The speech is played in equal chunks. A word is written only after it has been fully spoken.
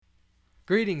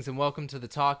Greetings and welcome to the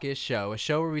Talk Is Show, a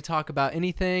show where we talk about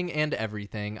anything and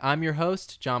everything. I'm your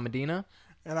host, John Medina.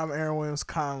 And I'm Aaron Williams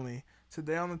Conley.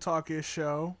 Today on the Talk Is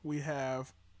Show, we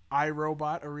have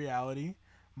iRobot, a reality,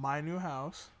 My New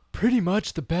House. Pretty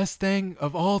much the best thing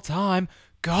of all time.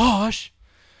 Gosh!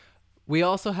 We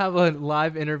also have a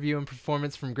live interview and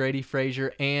performance from Grady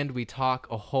Frazier, and we talk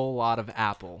a whole lot of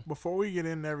Apple. Before we get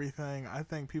into everything, I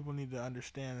think people need to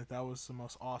understand that that was the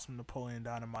most awesome Napoleon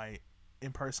Dynamite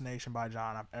impersonation by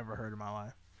John I've ever heard in my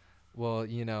life. Well,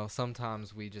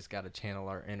 sometimes we just gotta channel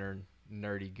our inner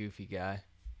nerdy, goofy guy.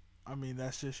 I mean,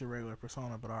 that's just your regular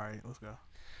persona, but all right, let's go.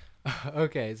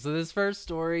 Okay, so this first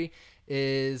story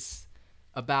is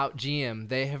about GM.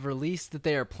 They have released that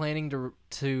they are planning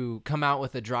to come out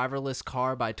with a driverless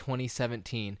car by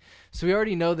 2017. So we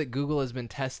already know that Google has been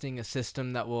testing a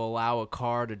system that will allow a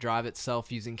car to drive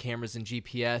itself using cameras and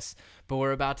GPS, but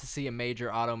we're about to see a major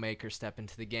automaker step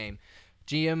into the game.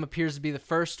 GM appears to be the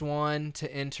first one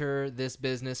to enter this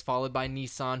business, followed by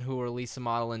Nissan, who will release a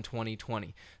model in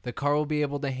 2020. The car will be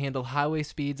able to handle highway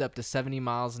speeds up to 70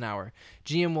 miles an hour.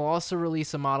 GM will also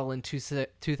release a model in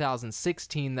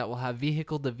 2016 that will have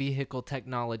vehicle-to-vehicle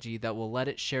technology that will let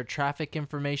it share traffic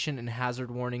information and hazard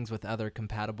warnings with other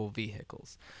compatible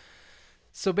vehicles.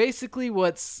 So basically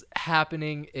what's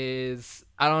happening is,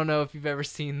 I don't know if you've ever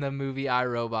seen the movie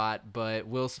iRobot, but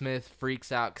Will Smith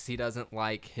freaks out because he doesn't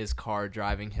like his car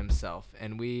driving himself.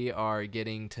 And we are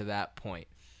getting to that point.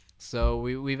 So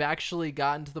we've actually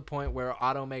gotten to the point where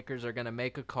automakers are going to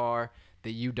make a car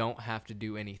that you don't have to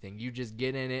do anything. You just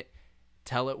get in it,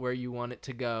 tell it where you want it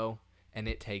to go, and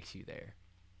it takes you there.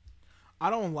 I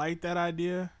don't like that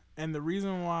idea, and the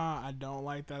reason why I don't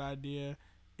like that idea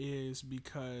is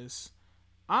because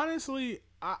honestly,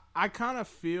 I kind of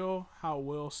feel how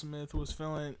Will Smith was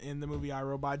feeling in the movie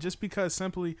iRobot, just because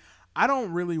simply I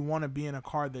don't really want to be in a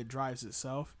car that drives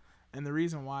itself. And the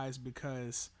reason why is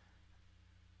because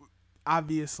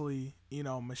obviously,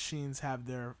 machines have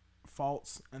their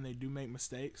faults and they do make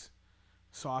mistakes.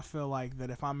 So I feel like that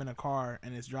if I'm in a car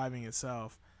and it's driving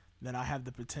itself, then I have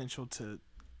the potential to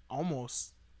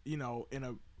almost, in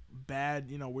a bad,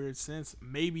 weird sense,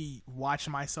 maybe watch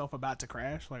myself about to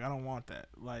crash. Like, I don't want that.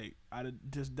 Like, that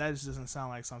just doesn't sound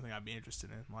like something I'd be interested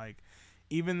in. Like,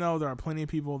 even though there are plenty of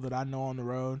people that I know on the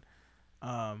road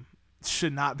um,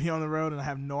 should not be on the road, and I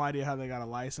have no idea how they got a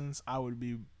license, I would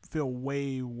feel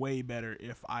way, way better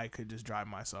if I could just drive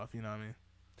myself. You know what I mean?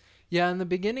 Yeah, in the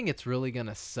beginning it's really going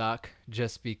to suck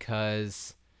just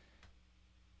because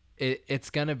it's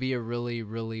going to be a really,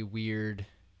 really weird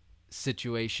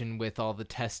situation with all the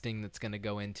testing that's going to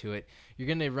go into it. You're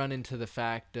going to run into the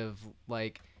fact of,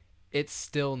 like, it's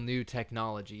still new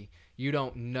technology. You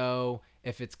don't know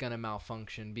if it's going to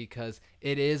malfunction because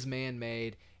it is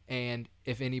man-made, and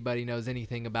if anybody knows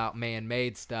anything about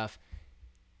man-made stuff,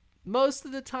 most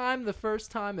of the time, the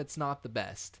first time, it's not the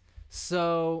best.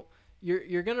 So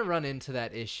you're going to run into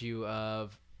that issue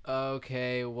of,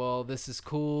 okay, well, this is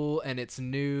cool and it's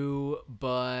new,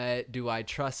 but do I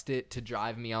trust it to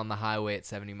drive me on the highway at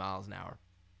 70 miles an hour?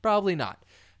 Probably not.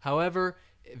 However,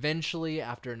 eventually,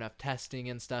 after enough testing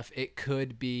and stuff, it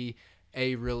could be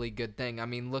a really good thing. I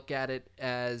mean, look at it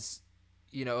as,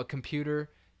 a computer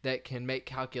that can make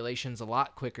calculations a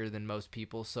lot quicker than most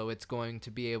people, so it's going to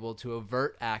be able to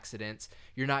avert accidents.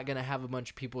 You're not going to have a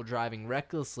bunch of people driving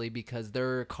recklessly because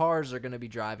their cars are going to be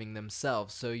driving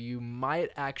themselves. So you might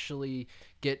actually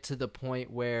get to the point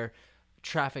where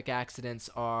traffic accidents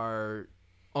are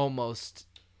almost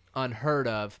unheard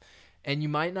of, and you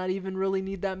might not even really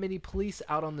need that many police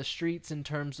out on the streets in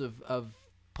terms of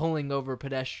pulling over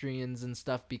pedestrians and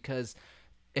stuff, because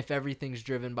if everything's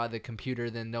driven by the computer,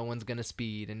 then no one's going to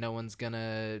speed and no one's going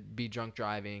to be drunk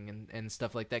driving and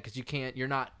stuff like that, because you're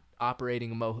not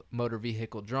operating a motor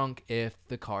vehicle drunk if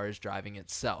the car is driving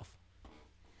itself.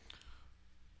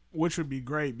 Which would be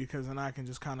great because then I can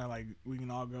just kind of like, we can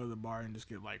all go to the bar and just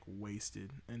get like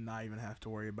wasted and not even have to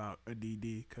worry about a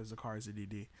DD because the car is a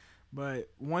DD. But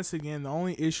once again, the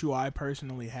only issue I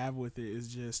personally have with it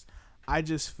is I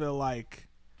just feel like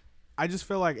I just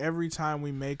feel like every time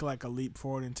we make like a leap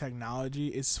forward in technology,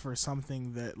 it's for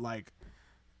something that like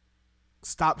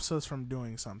stops us from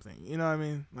doing something. You know what I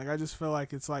mean? Like, I just feel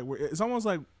like it's almost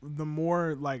like the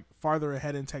more like farther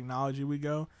ahead in technology we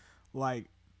go,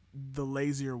 like the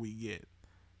lazier we get.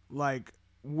 Like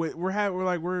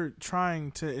we're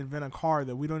trying to invent a car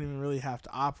that we don't even really have to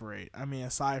operate. I mean,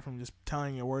 aside from just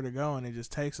telling it where to go and it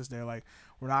just takes us there. Like,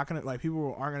 we're not gonna, like,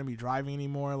 people aren't gonna be driving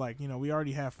anymore. Like, we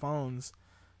already have phones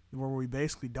where we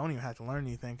basically don't even have to learn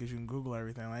anything because you can Google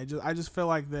everything. Like, I just feel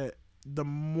like that the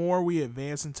more we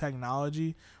advance in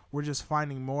technology, we're just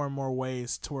finding more and more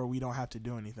ways to where we don't have to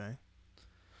do anything.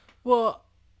 Well,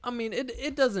 I mean,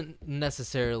 it doesn't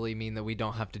necessarily mean that we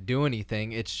don't have to do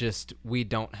anything. It's just we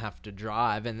don't have to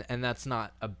drive, and that's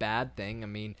not a bad thing. I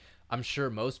mean, I'm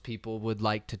sure most people would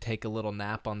like to take a little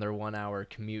nap on their 1 hour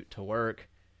commute to work.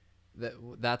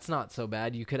 That's not so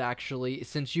bad. You could actually,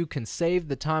 since you can save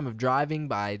the time of driving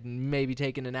by maybe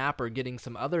taking a nap or getting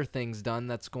some other things done,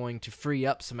 that's going to free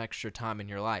up some extra time in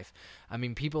your life. I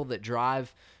mean, people that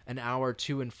drive an hour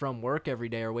to and from work every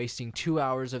day are wasting 2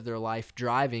 hours of their life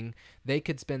driving. They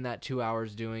could spend that 2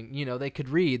 hours doing, they could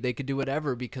read, they could do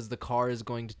whatever, because the car is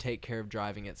going to take care of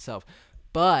driving itself.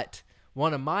 But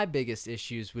one of my biggest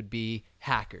issues would be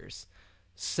hackers.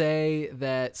 Say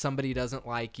that somebody doesn't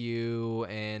like you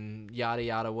and yada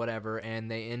yada whatever, and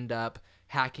they end up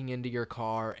hacking into your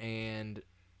car and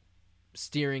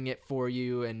steering it for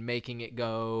you and making it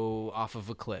go off of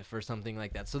a cliff or something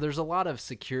like that. So there's a lot of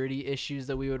security issues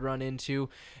that we would run into,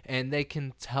 and they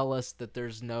can tell us that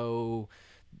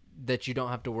that you don't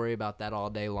have to worry about that all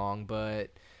day long, but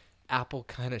Apple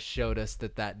kind of showed us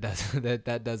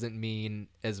that doesn't mean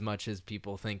as much as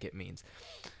people think it means.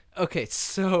 Okay,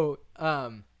 so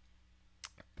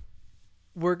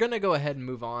we're going to go ahead and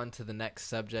move on to the next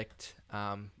subject,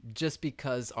 just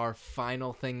because our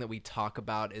final thing that we talk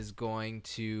about is going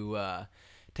to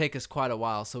take us quite a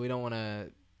while, so we don't want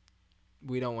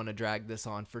to drag this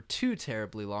on for too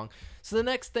terribly long. So the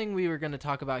next thing we were going to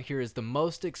talk about here is the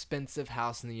most expensive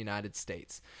house in the United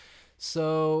States.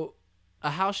 So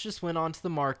a house just went onto the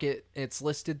market. It's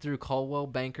listed through Coldwell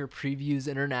Banker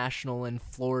Previews International in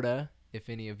Florida, if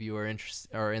any of you are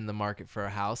in the market for a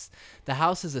house. The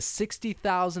house is a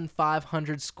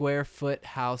 60,500 square foot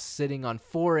house sitting on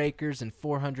 4 acres and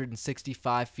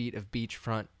 465 feet of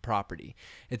beachfront property.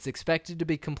 It's expected to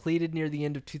be completed near the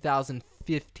end of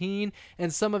 2015,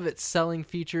 and some of its selling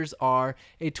features are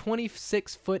a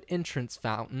 26-foot entrance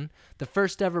fountain, the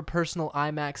first ever personal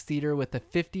IMAX theater with a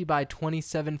 50 by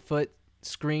 27-foot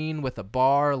screen with a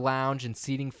bar, lounge, and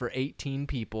seating for 18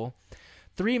 people,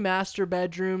 3 master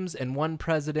bedrooms and 1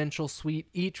 presidential suite,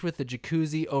 each with a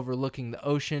jacuzzi overlooking the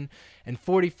ocean, and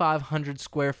 4,500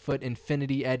 square foot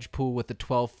infinity edge pool with a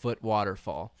 12-foot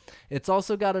waterfall. It's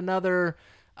also got another,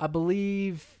 I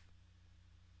believe,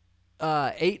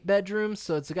 8 bedrooms,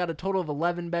 so it's got a total of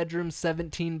 11 bedrooms,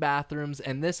 17 bathrooms,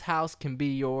 and this house can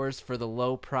be yours for the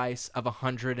low price of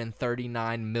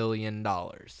 $139 million.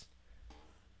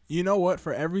 You know what?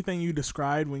 For everything you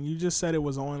described, when you just said it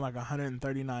was only like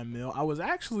 139 mil, I was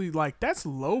actually like, that's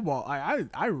lowball.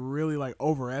 I really like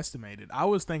overestimated. I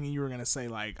was thinking you were gonna say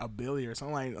like a billion or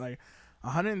something like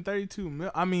 132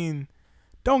 mil. I mean,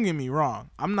 don't get me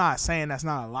wrong. I'm not saying that's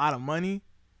not a lot of money,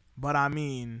 but I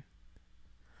mean,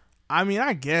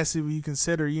 I guess if you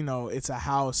consider, it's a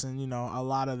house, and a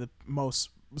lot of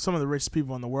some of the richest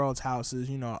people in the world's houses,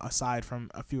 aside from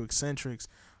a few eccentrics,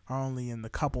 are only in the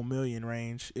couple million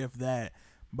range, if that.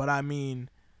 But I mean,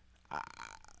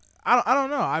 I don't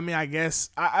know. I mean, I guess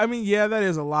yeah, that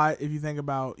is a lot if you think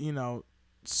about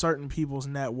certain people's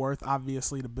net worth.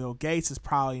 Obviously, to Bill Gates is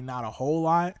probably not a whole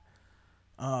lot.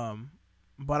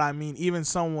 But I mean, even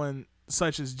someone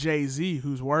such as Jay-Z,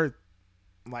 who's worth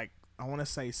like, I want to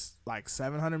say like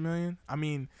 700 million. I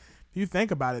mean, if you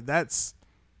think about it, that's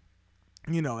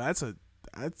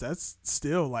that's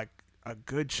still like a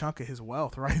good chunk of his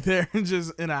wealth right there,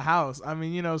 just in a house. I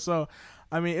mean, so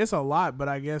I mean, it's a lot, but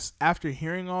I guess after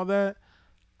hearing all that,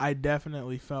 I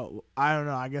definitely felt, I don't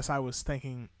know, I guess I was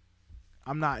thinking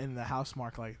I'm not in the house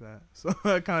mark like that. So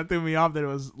that kind of threw me off that it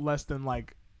was less than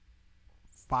like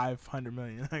 500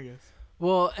 million, I guess.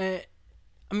 Well, I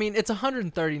mean, it's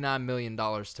 $139 million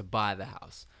to buy the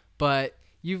house, but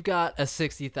you've got a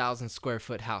 60,000 square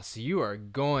foot house, so you are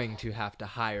going to have to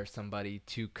hire somebody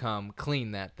to come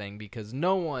clean that thing, because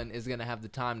no one is going to have the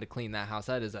time to clean that house.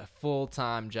 That is a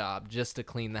full-time job just to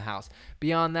clean the house.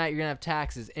 Beyond that, you're going to have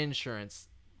taxes, insurance,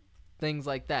 things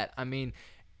like that. I mean,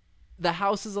 the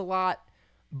house is a lot,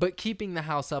 but keeping the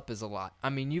house up is a lot.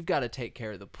 I mean, you've got to take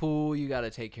care of the pool. You got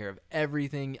to take care of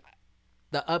everything.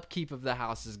 The upkeep of the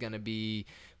house is going to be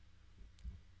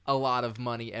a lot of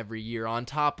money every year on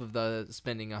top of the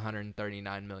spending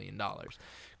 $139 million.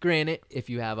 Granted, if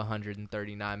you have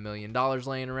 $139 million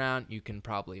laying around, you can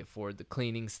probably afford the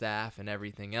cleaning staff and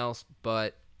everything else,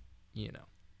 but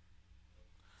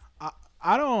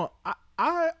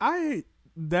I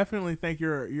definitely think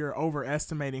you're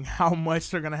overestimating how much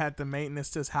they're gonna have to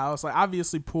maintenance this house. Like,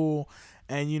 obviously pool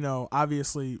and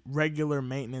obviously regular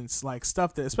maintenance, like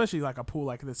stuff that, especially like a pool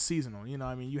like that's seasonal.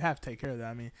 I mean, you have to take care of that.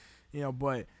 I mean,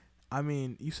 but I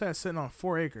mean, you said it's sitting on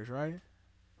 4 acres, right?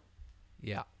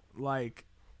 Yeah. Like,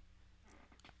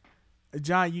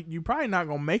 John, you probably not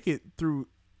gonna make it through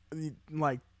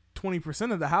like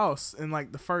 20% of the house in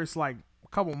like the first like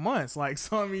couple months. Like,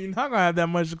 so I mean, you're not gonna have that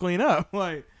much to clean up.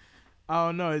 Like, I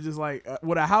don't know. It's just like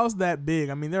with a house that big.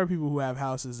 I mean, there are people who have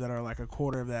houses that are like a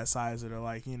quarter of that size that are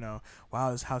like,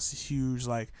 wow, this house is huge.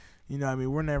 Like, I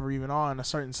mean, we're never even on a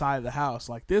certain side of the house.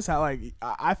 Like this, like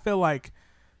I feel like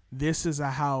this is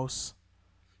a house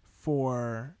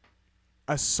for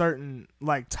a certain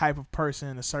like type of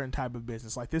person, a certain type of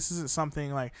business. Like this isn't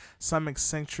something like some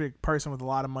eccentric person with a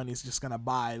lot of money is just gonna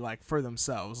buy like for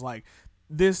themselves. Like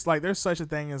this, like there's such a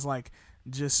thing as like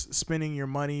just spending your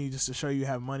money just to show you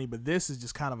have money, but this is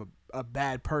just kind of a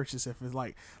bad purchase. If it's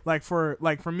like for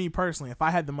me personally, if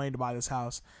I had the money to buy this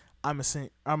house, I'm a single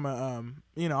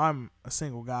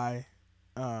guy,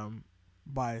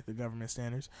 by the government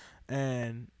standards,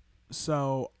 and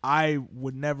so I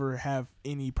would never have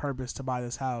any purpose to buy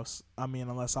this house. I mean,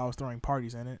 unless I was throwing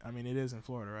parties in it. I mean, it is in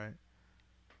Florida, right?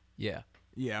 Yeah.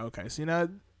 Yeah. Okay. So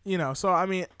so I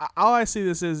mean, all I see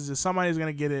this is just somebody's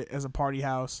gonna get it as a party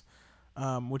house,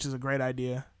 which is a great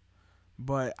idea,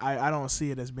 but I don't see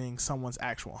it as being someone's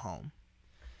actual home.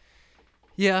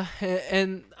 Yeah,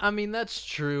 and I mean that's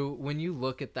true. When you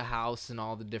look at the house and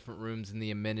all the different rooms and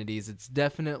the amenities, it's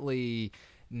definitely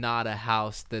not a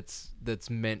house that's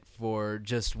meant for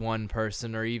just one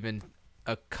person or even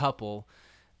a couple.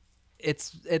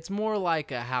 It's more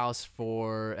like a house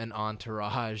for an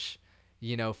entourage,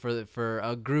 for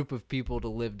a group of people to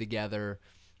live together,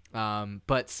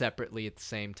 but separately at the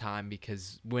same time,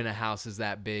 because when a house is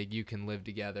that big, you can live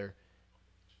together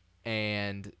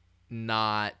and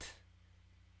not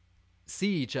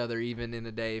see each other even in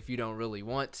a day if you don't really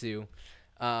want to.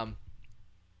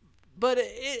 But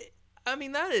I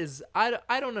mean,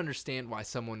 I don't understand why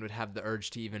someone would have the urge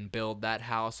to even build that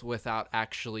house without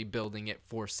actually building it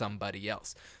for somebody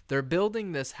else. They're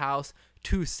building this house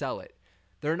to sell it.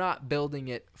 They're not building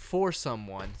it for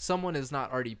someone. Someone is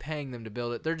not already paying them to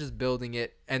build it. They're just building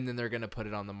it, and then they're going to put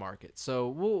it on the market. So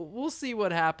we'll see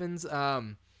what happens.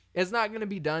 It's not going to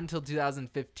be done till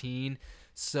 2015.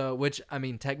 So, which, I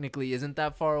mean, technically isn't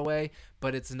that far away,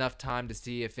 but it's enough time to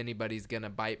see if anybody's going to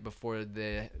bite before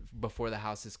the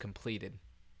house is completed.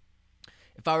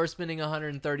 If I were spending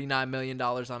 $139 million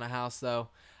on a house, though,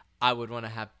 I would want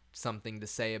to have something to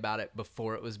say about it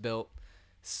before it was built.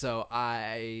 So,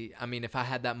 I mean, if I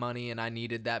had that money and I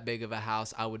needed that big of a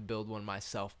house, I would build one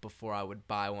myself before I would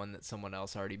buy one that someone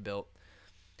else already built.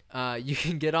 You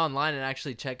can get online and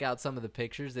actually check out some of the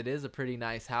pictures. It is a pretty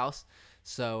nice house.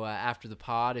 So after the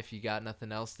pod, if you got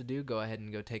nothing else to do, go ahead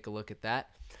and go take a look at that.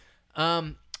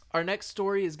 Our next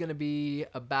story is going to be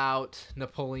about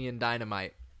Napoleon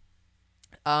Dynamite.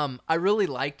 I really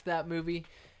liked that movie.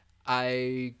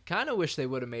 I kind of wish they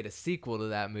would have made a sequel to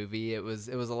that movie. It was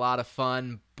a lot of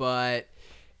fun, but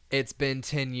it's been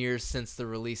 10 years since the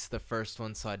release of the first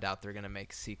one, so I doubt they're going to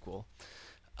make a sequel.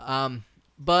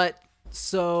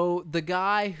 So the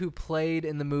guy who played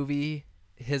in the movie,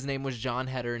 his name was Jon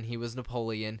Heder, and he was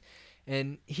Napoleon.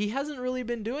 And he hasn't really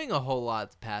been doing a whole lot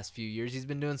the past few years. He's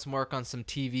been doing some work on some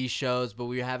TV shows, but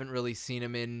we haven't really seen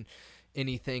him in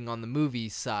anything on the movie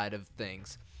side of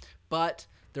things. But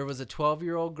there was a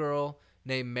 12-year-old girl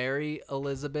named Mary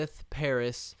Elizabeth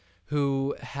Paris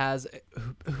who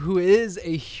is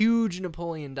a huge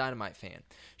Napoleon Dynamite fan.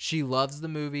 She loves the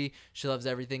movie. She loves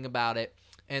everything about it.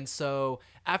 And so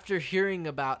after hearing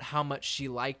about how much she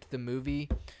liked the movie,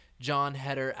 Jon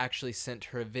Heder actually sent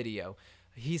her a video.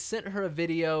 He sent her a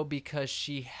video because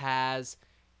she has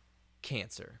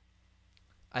cancer.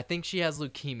 I think she has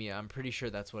leukemia. I'm pretty sure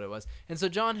that's what it was. And so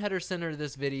Jon Heder sent her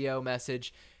this video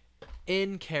message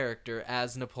in character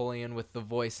as Napoleon with the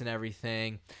voice and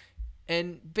everything.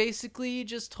 And basically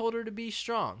just told her to be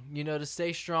strong, to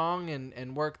stay strong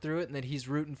and work through it, and that he's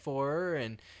rooting for her.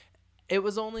 And it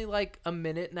was only like a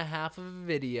minute and a half of a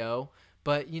video.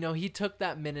 But, he took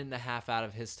that minute and a half out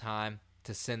of his time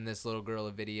to send this little girl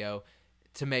a video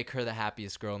to make her the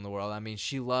happiest girl in the world. I mean,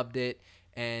 she loved it,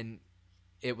 and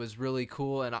it was really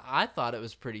cool, and I thought it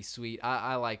was pretty sweet.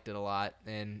 I liked it a lot,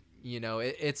 and,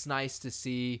 it's nice to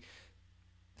see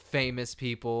famous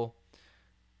people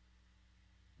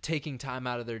taking time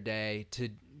out of their day to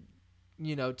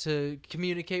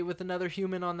communicate with another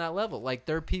human on that level. Like,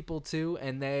 they're people too,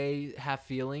 and they have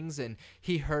feelings, and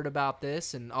he heard about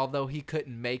this, and although he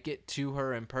couldn't make it to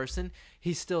her in person,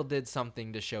 he still did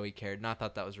something to show he cared, and I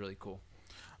thought that was really cool.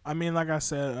 I mean, like I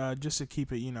said, just to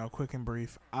keep it, quick and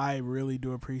brief, I really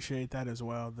do appreciate that as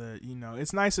well.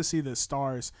 It's nice to see the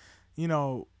stars,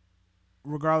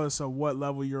 regardless of what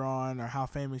level you're on or how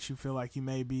famous you feel like you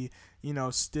may be,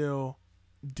 still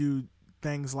do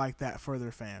things like that for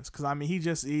their fans. Because, I mean, he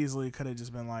just easily could have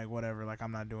just been like, whatever, like,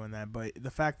 I'm not doing that. But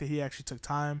the fact that he actually took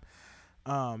time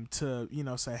to,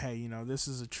 say, hey, this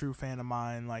is a true fan of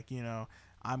mine. Like,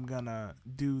 I'm gonna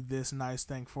do this nice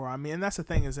thing for her. I mean, and that's the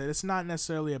thing, is that it's not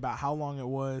necessarily about how long it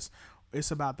was.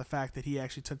 It's about the fact that he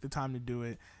actually took the time to do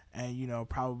it, and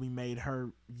probably made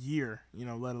her year,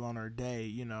 let alone her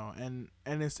day, and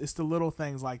it's the little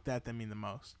things like that mean the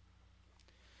most.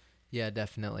 Yeah,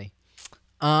 definitely.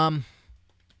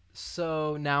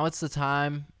 So now it's the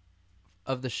time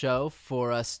of the show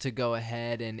for us to go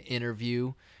ahead and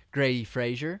interview Grady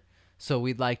Frazier. So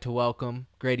we'd like to welcome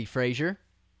Grady Frazier.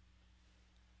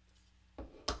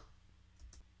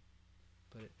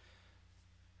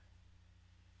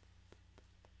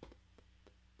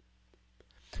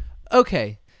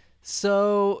 Okay,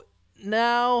 so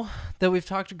now that we've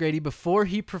talked to Grady, before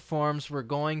he performs, we're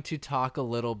going to talk a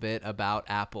little bit about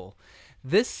Apple.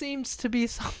 This seems to be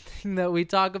something that we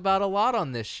talk about a lot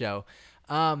on this show.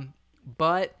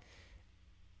 But,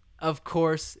 of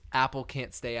course, Apple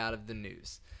can't stay out of the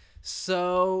news.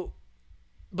 So,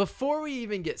 before we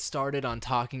even get started on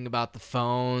talking about the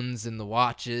phones and the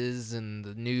watches and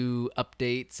the new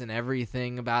updates and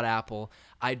everything about Apple,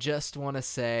 I just want to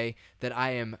say that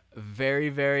I am very,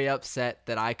 very upset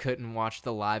that I couldn't watch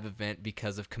the live event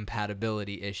because of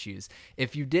compatibility issues.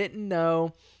 If you didn't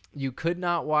know, you could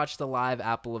not watch the live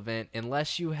Apple event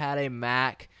unless you had a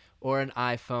Mac or an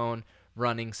iPhone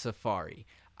running Safari.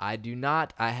 I do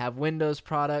not. I have Windows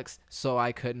products, so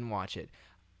I couldn't watch it.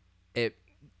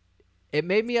 It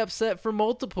made me upset for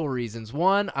multiple reasons.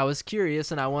 One, I was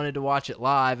curious and I wanted to watch it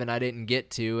live and I didn't get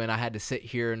to, and I had to sit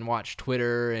here and watch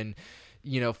Twitter and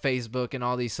Facebook and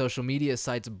all these social media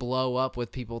sites blow up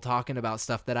with people talking about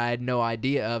stuff that I had no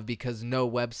idea of, because no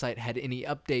website had any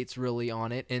updates really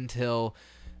on it until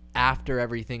after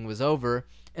everything was over.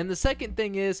 And the second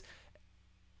thing is,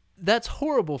 that's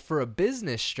horrible for a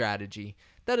business strategy.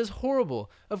 That is horrible.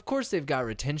 Of course they've got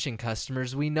retention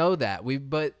customers. We know that.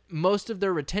 But most of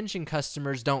their retention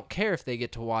customers don't care if they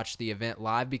get to watch the event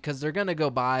live, because they're going to go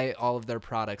buy all of their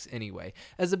products anyway.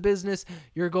 As a business,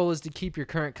 your goal is to keep your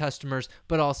current customers,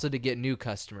 but also to get new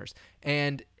customers.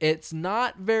 And it's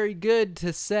not very good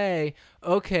to say,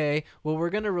 okay, well,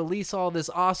 we're going to release all this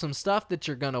awesome stuff that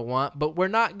you're going to want, but we're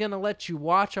not going to let you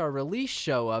watch our release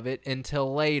show of it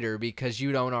until later because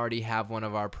you don't already have one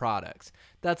of our products.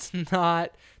 That's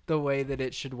not the way that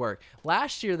it should work.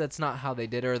 Last year, that's not how they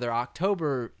did it, or their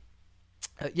October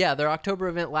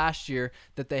event last year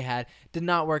that they had did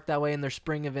not work that way, and their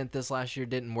spring event this last year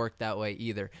didn't work that way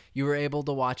either. You were able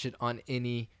to watch it on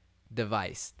any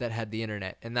device that had the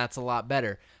internet, and that's a lot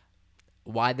better.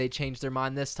 Why they changed their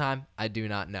mind this time, I do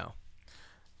not know.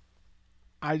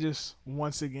 I just,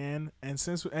 once again, and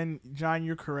John,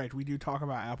 you're correct, we do talk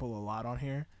about Apple a lot on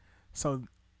here, so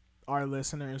our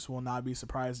listeners will not be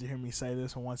surprised to hear me say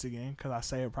this once again, because I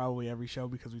say it probably every show,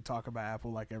 because we talk about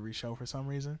Apple like every show for some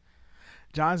reason.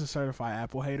 John's a certified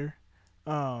Apple hater.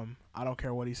 I don't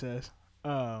care what he says.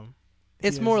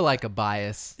 It's more like a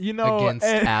bias against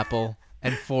Apple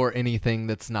and for anything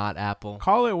that's not Apple.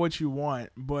 Call it what you want,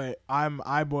 but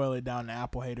I boil it down to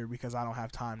Apple hater because I don't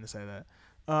have time to say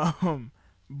that.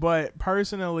 But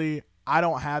personally, I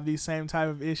don't have these same type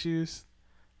of issues.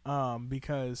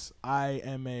 Because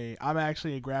I'm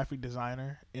actually a graphic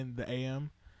designer in the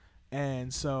AM,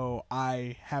 and so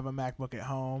I have a MacBook at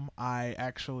home. I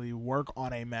actually work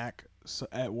on a Mac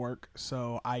at work,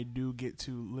 so I do get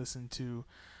to listen to.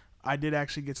 I did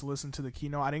actually get to listen to the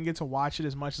keynote. I didn't get to watch it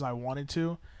as much as I wanted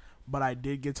to, but I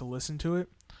did get to listen to it.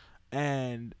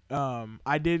 And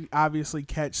I did obviously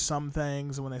catch some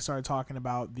things when they started talking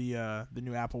about the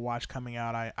new Apple Watch coming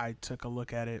out. I took a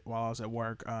look at it while I was at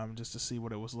work just to see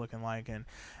what it was looking like.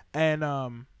 And are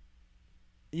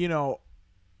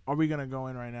we going to go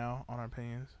in right now on our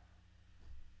opinions?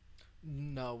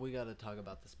 No, we got to talk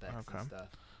about the specs and stuff.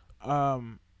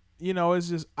 It's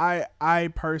just I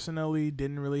personally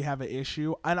didn't really have an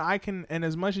issue, and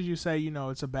as much as you say,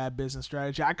 it's a bad business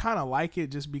strategy, I kind of like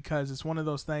it just because it's one of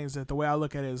those things that the way I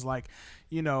look at it is like,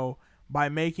 by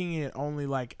making it only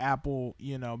like Apple,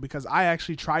 because I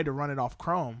actually tried to run it off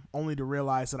Chrome only to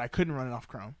realize that I couldn't run it off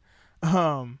Chrome.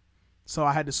 So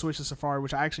I had to switch to Safari,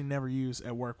 which I actually never use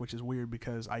at work, which is weird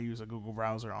because I use a Google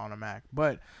browser on a Mac,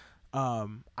 but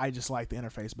I just like the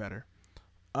interface better.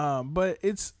 But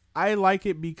I like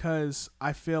it because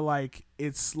I feel like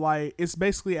it's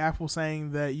basically Apple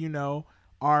saying that,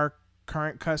 our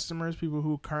current customers, people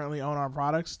who currently own our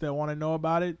products that want to know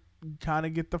about it, kind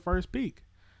of get the first peek.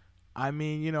 I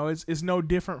mean, it's no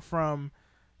different from,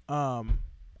 I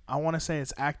want to say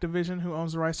it's Activision who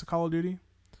owns the rights to Call of Duty.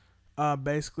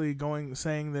 Basically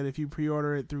saying that if you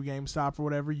pre-order it through GameStop or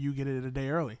whatever, you get it a day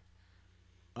early.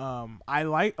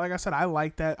 Like I said, I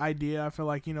like that idea. I feel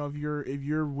like, if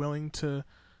you're willing to,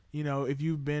 if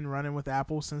you've been running with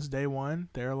Apple since day one,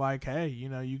 they're like, hey,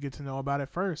 you get to know about it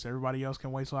first. Everybody else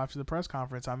can wait till after the press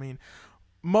conference. I mean,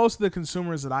 most of the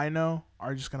consumers that I know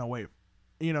are just gonna wait.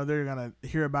 They're gonna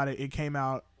hear about it. It came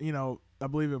out. I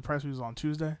believe the press was on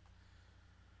Tuesday,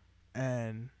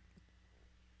 and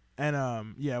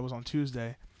yeah, it was on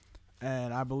Tuesday.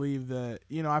 And I believe that,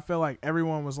 I feel like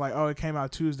everyone was like, oh, it came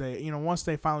out Tuesday. Once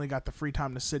they finally got the free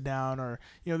time to sit down, or,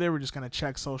 they were just going to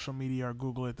check social media or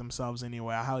Google it themselves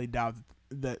anyway. I highly doubt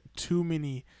that too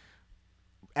many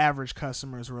average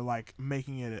customers were like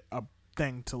making it a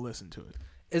thing to listen to it.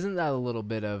 Isn't that a little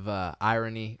bit of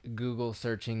irony? Google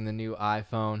searching the new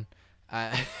iPhone.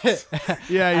 Yeah,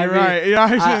 you're right. Yeah,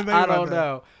 I don't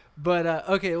know. But,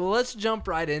 okay, well, let's jump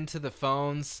right into the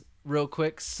phones real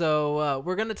quick. So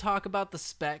we're going to talk about the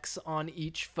specs on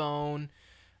each phone,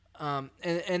 and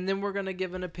then we're going to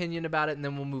give an opinion about it, and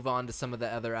then we'll move on to some of the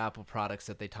other Apple products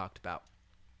that they talked about.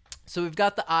 So we've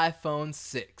got the iPhone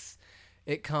 6.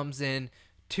 It comes in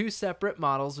two separate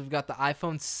models. We've got the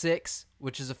iPhone 6,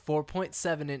 which is a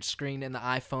 4.7-inch screen, and the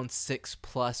iPhone 6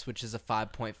 Plus, which is a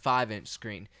 5.5-inch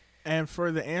screen. And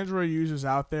for the Android users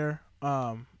out there,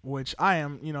 which I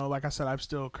am, like I said, I'm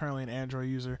still currently an Android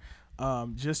user.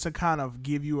 Just to kind of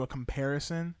give you a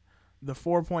comparison, the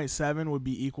 4.7 would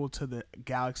be equal to the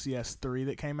Galaxy S3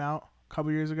 that came out a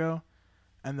couple years ago,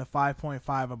 and the 5.5,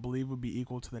 I believe, would be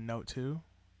equal to the Note 2.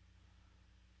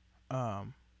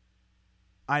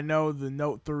 I know the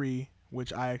Note 3,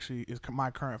 which is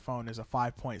my current phone, is a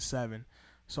 5.7.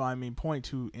 So, I mean,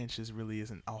 0.2 inches really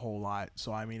isn't a whole lot.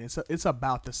 So, I mean, it's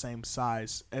about the same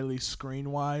size, at least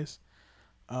screen-wise,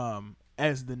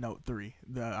 as the Note 3,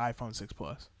 the iPhone 6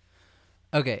 Plus.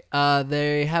 Okay,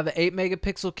 they have an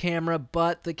 8-megapixel camera,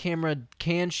 but the camera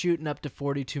can shoot in up to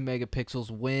 42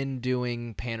 megapixels when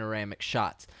doing panoramic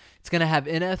shots. It's going to have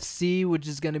NFC, which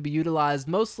is going to be utilized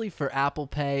mostly for Apple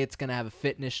Pay. It's going to have a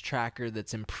fitness tracker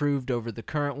that's improved over the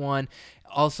current one.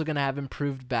 Also going to have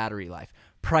improved battery life.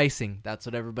 Pricing, that's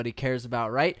what everybody cares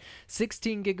about, right?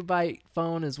 16 gigabyte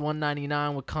phone is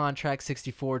 $199 with contract,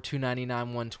 64 $299,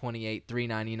 128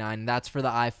 $399. That's for the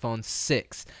iPhone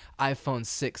 6. iPhone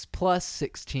 6 Plus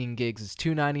 16 gigs is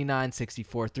 $299,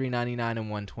 64 $399, and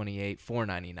 128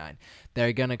 $499.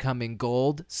 They're gonna come in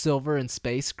gold, silver, and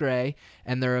space gray,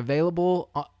 and they're available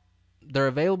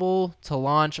to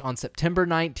launch on September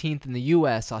 19th in the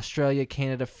U.S., Australia,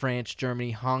 Canada, France,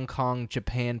 Germany, Hong Kong,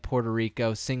 Japan, Puerto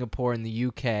Rico, Singapore, and the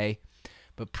U.K.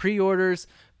 But pre-orders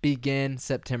begin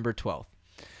September 12th,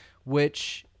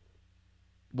 which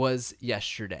was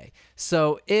yesterday.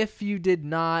 So if you did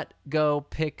not go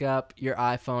pick up your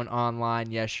iPhone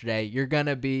online yesterday, you're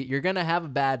gonna have a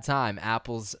bad time.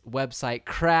 Apple's website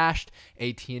crashed,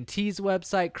 AT&T's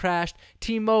website crashed,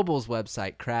 T-Mobile's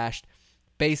website crashed.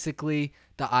 Basically,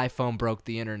 the iPhone broke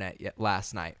the internet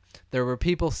last night. There were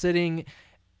people sitting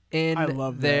in I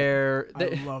love their...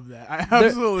 that. I love that. I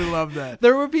absolutely love that.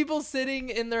 There were people sitting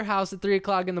in their house at 3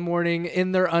 o'clock in the morning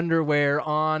in their underwear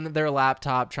on their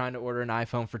laptop trying to order an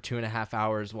iPhone for 2.5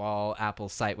 hours while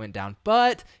Apple's site went down.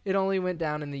 But it only went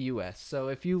down in the U.S. So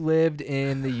if you lived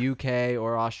in the U.K.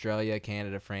 or Australia,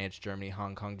 Canada, France, Germany,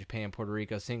 Hong Kong, Japan, Puerto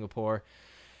Rico, Singapore...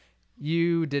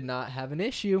 you did not have an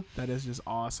issue. That is just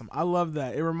awesome. I love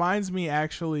that. It reminds me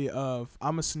actually of,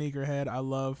 I'm a sneakerhead. I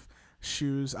love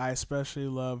shoes. I especially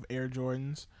love Air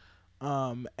Jordans.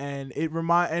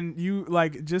 And you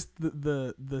like just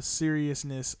the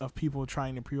seriousness of people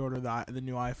trying to pre-order the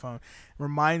new iPhone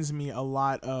reminds me a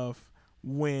lot of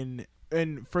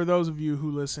and for those of you who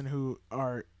listen who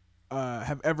are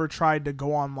have ever tried to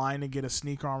go online and get a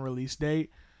sneaker on release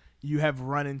date, you have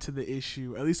run into the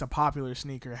issue, at least a popular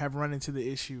sneaker, have run into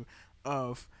the issue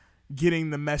of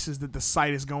getting the message that the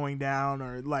site is going down,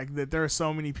 or like that there are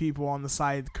so many people on the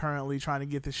site currently trying to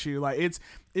get the shoe. Like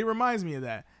it reminds me of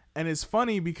that. And it's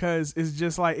funny because it's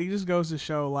just like, it just goes to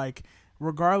show, like,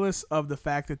 regardless of the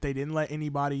fact that they didn't let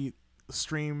anybody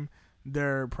stream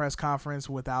their press conference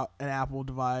without an Apple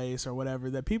device or whatever,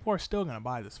 that people are still going to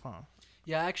buy this phone.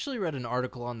 Yeah, I actually read an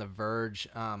article on The Verge.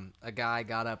 A guy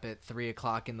got up at 3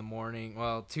 o'clock in the morning,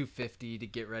 2:50 to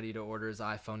get ready to order his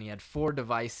iPhone. He had 4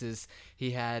 devices.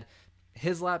 He had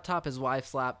his laptop, his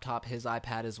wife's laptop, his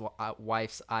iPad, his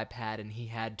wife's iPad, and he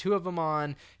had 2 of them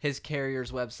on his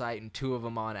carrier's website and 2 of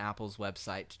them on Apple's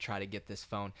website to try to get this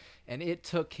phone. And it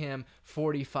took him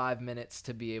 45 minutes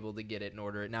to be able to get it and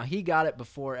order it. Now, he got it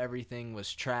before everything was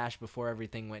trashed, before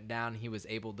everything went down. He was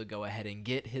able to go ahead and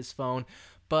get his phone.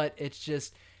 But it's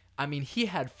just, I mean, he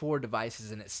had 4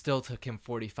 devices and it still took him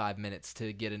 45 minutes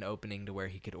to get an opening to where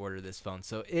he could order this phone.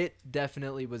 So it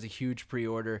definitely was a huge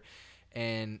pre-order.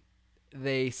 and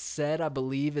they said, I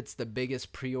believe it's the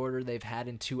biggest pre-order they've had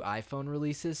in 2 iPhone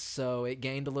releases, so it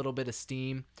gained a little bit of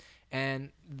steam, and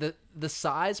the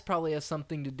size probably has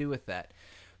something to do with that.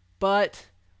 But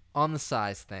on the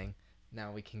size thing,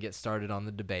 now we can get started on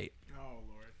the debate. Oh,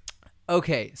 Lord.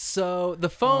 Okay, so the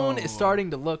phone is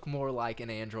starting to look more like an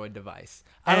Android device.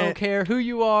 I don't care who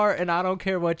you are, and I don't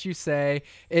care what you say.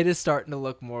 It is starting to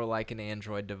look more like an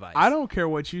Android device. I don't care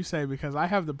what you say because I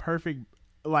have the perfect,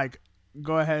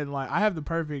 go ahead and I have the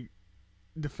perfect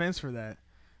defense for that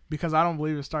because I don't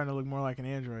believe it's starting to look more like an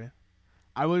Android.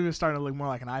 I believe it's starting to look more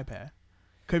like an iPad.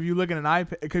 Because if you look at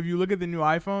if you look at the new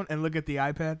iPhone and look at the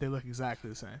iPad, they look exactly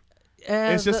the same.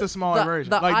 It's just a smaller version.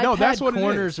 The iPad that's what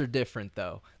corners it is. are different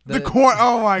though.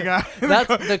 Oh my god. That's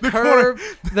the curve.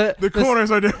 The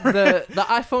corners are different. The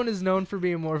iPhone is known for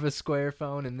being more of a square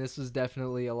phone, and this was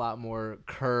definitely a lot more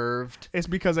curved. It's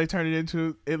because they turned it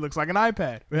into. It looks like an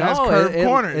iPad. It has curved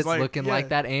corners. It's looking like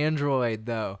that Android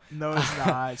though. No, it's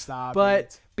not. Stop.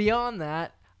 But beyond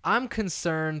that, I'm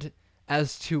concerned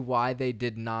as to why they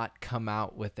did not come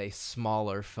out with a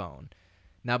smaller phone.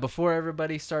 Now, before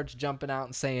everybody starts jumping out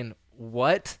and saying,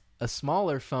 what? A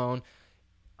smaller phone?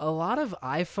 A lot of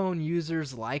iPhone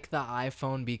users like the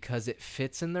iPhone because it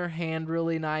fits in their hand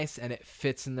really nice and it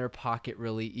fits in their pocket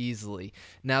really easily.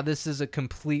 Now, this is a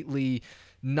completely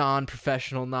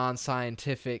non-professional,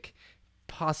 non-scientific,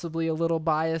 possibly a little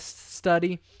biased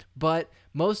study, but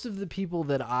most of the people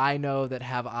that I know that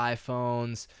have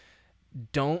iPhones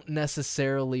don't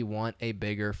necessarily want a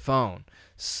bigger phone.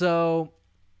 So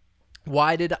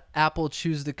why did Apple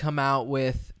choose to come out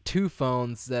with 2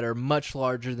 phones that are much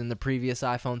larger than the previous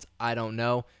iPhones? I don't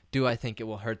know. Do I think it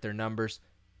will hurt their numbers?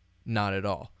 Not at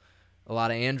all. A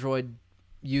lot of Android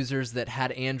users that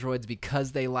had Androids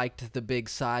because they liked the big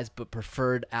size but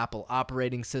preferred Apple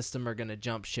operating system are going to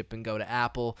jump ship and go to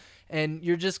Apple, and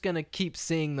you're just going to keep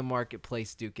seeing the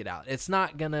marketplace duke it out. It's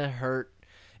not going to hurt.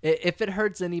 If it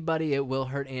hurts anybody, it will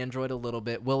hurt Android a little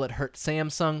bit. Will it hurt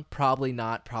Samsung? Probably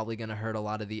not. Probably going to hurt a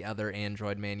lot of the other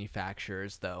Android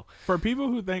manufacturers, though. For people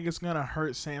who think it's going to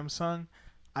hurt Samsung,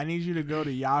 I need you to go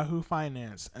to Yahoo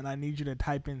Finance, and I need you to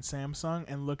type in Samsung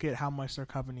and look at how much their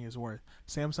company is worth.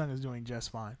 Samsung is doing just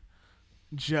fine.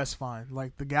 Just fine.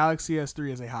 Like, the Galaxy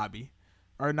S3 is a hobby.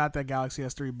 Or not that Galaxy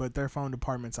S3, but their phone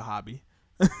department's a hobby.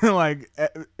 Like,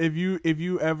 if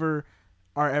you ever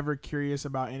are ever curious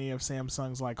about any of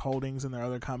Samsung's holdings and their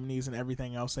other companies and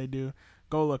everything else they do,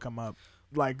 go look them up.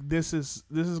 Like, this is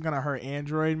gonna hurt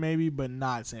Android maybe, but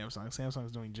not Samsung.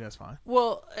 Samsung's doing just fine.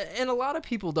 Well, and a lot of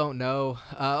people don't know.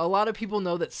 A lot of people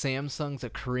know that Samsung's a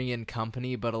Korean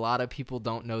company, but a lot of people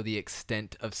don't know the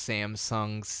extent of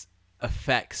Samsung's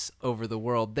effects over the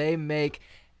world. They make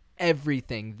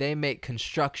everything. They make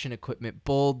construction equipment,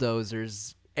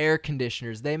 bulldozers, air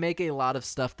conditioners. They make a lot of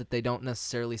stuff that they don't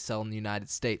necessarily sell in the United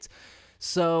States.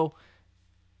 So,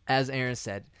 as Aaron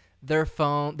said, their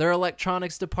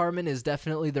electronics department is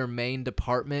definitely their main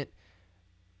department,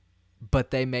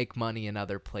 but they make money in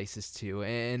other places too.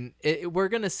 And we're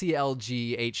going to see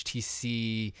LG,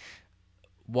 HTC,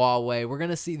 Huawei, we're going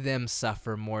to see them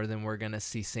suffer more than we're going to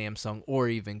see Samsung or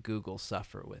even Google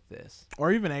suffer with this.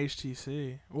 Or even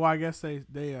HTC. Well, I guess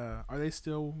they are they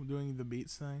still doing the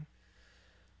Beats thing?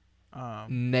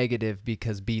 Negative,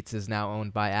 because Beats is now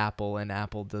owned by Apple, and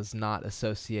Apple does not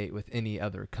associate with any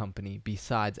other company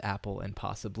besides Apple and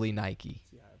possibly Nike.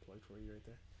 See how I plugged for you right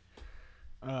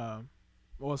there.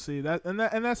 Well, see that's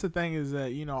the thing is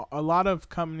that a lot of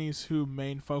companies whose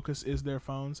main focus is their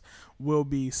phones will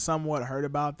be somewhat hurt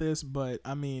about this, but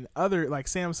I mean other like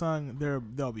Samsung,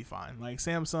 they'll be fine. Like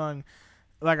Samsung,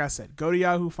 like I said, go to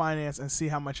Yahoo Finance and see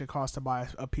how much it costs to buy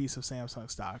a piece of Samsung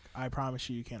stock. I promise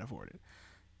you can't afford it.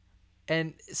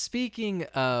 And speaking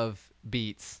of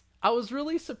Beats, I was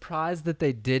really surprised that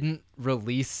they didn't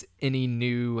release any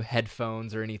new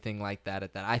headphones or anything like that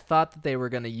at that. I thought that they were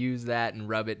going to use that and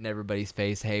rub it in everybody's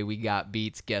face. Hey, we got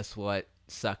Beats. Guess what?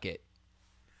 Suck it.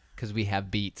 Because we have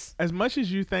Beats. As much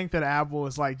as you think that Apple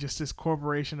is like just this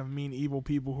corporation of mean, evil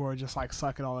people who are just like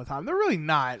sucking all the time, they're really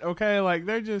not. Okay, like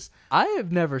they're just. I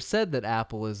have never said that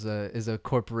Apple is a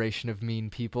corporation of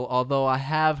mean people. Although I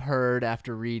have heard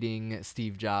after reading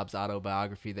Steve Jobs'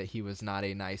 autobiography that he was not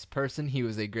a nice person. He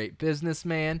was a great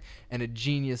businessman and a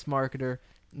genius marketer.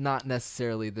 Not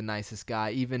necessarily the nicest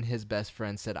guy. Even his best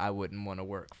friend said I wouldn't want to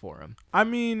work for him. I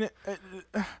mean.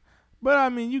 But, I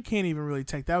mean, you can't even really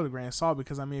take that with a grain of salt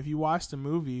because, I mean, if you watch the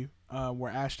movie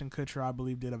where Ashton Kutcher, I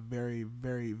believe, did a very,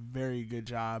 very, very good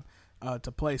job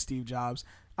to play Steve Jobs,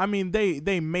 I mean,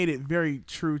 they made it very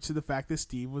true to the fact that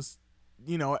Steve was,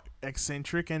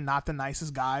 eccentric and not the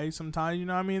nicest guy sometimes.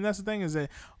 I mean, that's the thing is that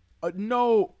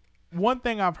no one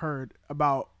thing I've heard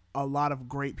about a lot of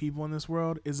great people in this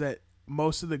world is that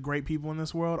most of the great people in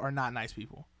this world are not nice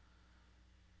people.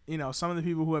 You know, some of the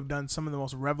people who have done some of the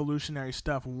most revolutionary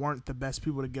stuff weren't the best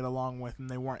people to get along with, and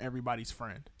they weren't everybody's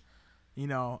friend. You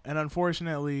know, and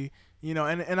unfortunately, you know,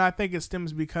 and I think it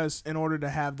stems because in order to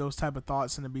have those type of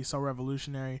thoughts and to be so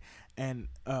revolutionary and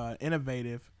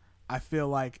innovative, I feel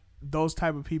like those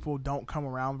type of people don't come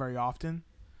around very often,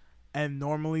 and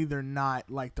normally they're not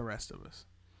like the rest of us.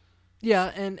 Yeah,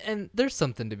 and there's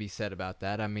something to be said about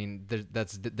that. I mean,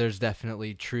 there's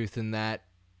definitely truth in that.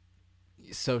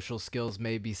 Social skills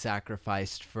may be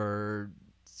sacrificed for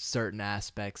certain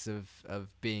aspects of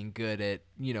being good at,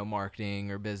 you know, marketing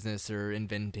or business or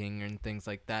inventing and things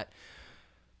like that.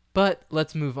 But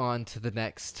let's move on to the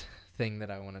next thing that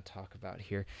I want to talk about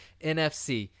here.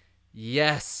 NFC.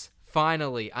 Yes,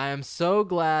 finally. I am so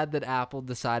glad that Apple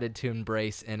decided to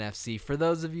embrace NFC. For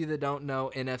those of you that don't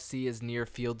know, NFC is near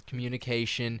field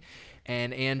communication,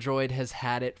 and Android has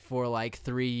had it for like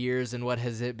 3 years, and what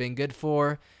has it been good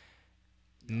for?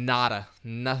 Nada.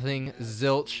 Nothing.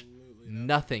 Zilch.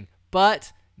 Nothing.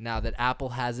 But now that Apple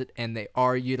has it and they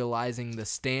are utilizing the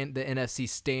NFC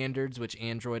standards, which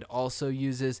Android also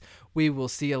uses, we will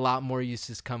see a lot more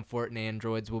uses come for it, and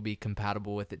Androids will be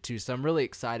compatible with it too. So I'm really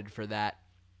excited for that,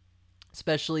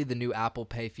 especially the new Apple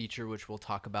Pay feature, which we'll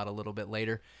talk about a little bit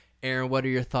later. Aaron, what are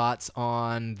your thoughts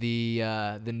on the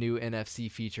new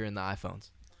NFC feature in the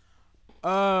iPhones?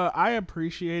 I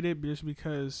appreciate it just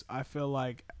because I feel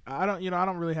like I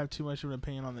don't really have too much of an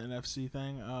opinion on the NFC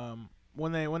thing.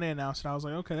 When they announced it, I was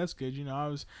like, okay, that's good. You know, I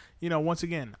was, you know, once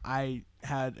again, I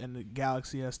had a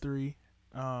Galaxy S3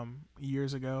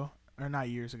 years ago, or not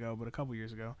years ago, but a couple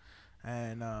years ago,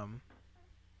 and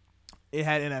it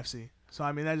had NFC. So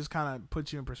I mean, that just kind of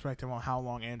puts you in perspective on how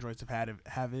long Androids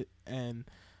have it and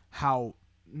how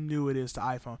new it is to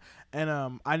iPhone.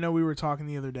 And I know we were talking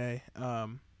the other day,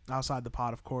 outside the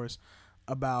pod, of course,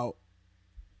 about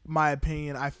my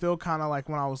opinion. I feel kind of like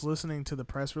when I was listening to the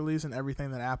press release and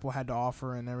everything that Apple had to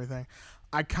offer and everything,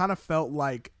 I kind of felt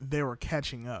like they were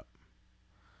catching up.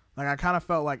 Like I kind of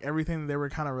felt like everything that they were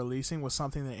kind of releasing was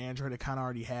something that Android had kind of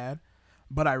already had,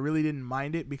 but I really didn't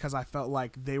mind it because I felt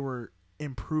like they were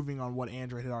improving on what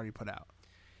Android had already put out.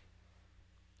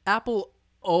 Apple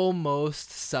almost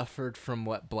suffered from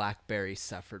what BlackBerry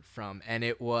suffered from, and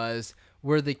it was,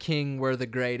 we're the king, we're the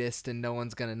greatest, and no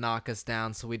one's going to knock us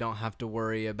down, so we don't have to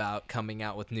worry about coming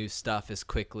out with new stuff as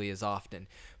quickly as often.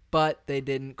 But they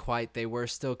didn't quite. They were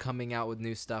still coming out with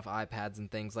new stuff, iPads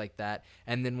and things like that.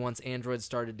 And then once Android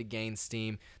started to gain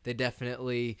steam, they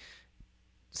definitely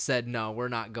said, no, we're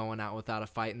not going out without a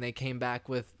fight. And they came back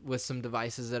with some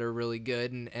devices that are really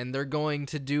good, and they're going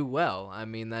to do well. I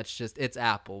mean, that's just, it's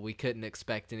Apple. We couldn't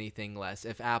expect anything less.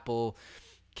 If Apple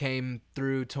came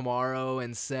through tomorrow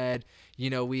and said, you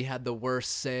know, we had the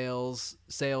worst sales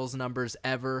numbers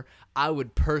ever, I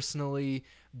would personally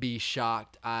be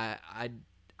shocked. I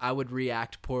would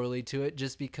react poorly to it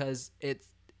just because it's,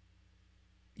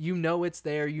 you know, it's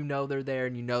there, you know they're there,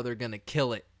 and you know they're going to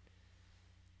kill it.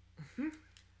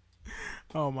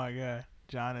 Oh my God.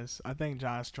 I think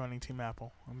John is joining Team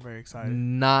Apple. I'm very excited.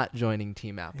 Not joining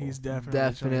Team Apple. He's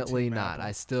definitely not.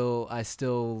 Apple.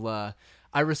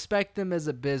 I respect them as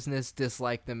a business,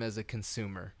 dislike them as a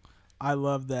consumer. I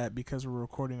love that because we're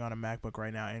recording on a MacBook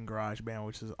right now in GarageBand,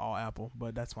 which is all Apple,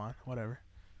 but that's fine. Whatever.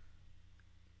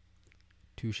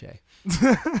 Touche.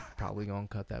 Probably gonna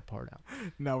cut that part out.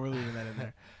 No, we're leaving that in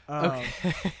there.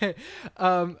 Okay.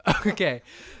 Okay.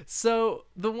 So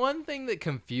the one thing that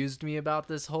confused me about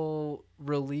this whole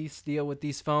release deal with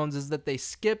these phones is that they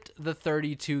skipped the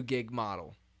 32 gig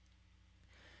model.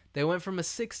 They went from a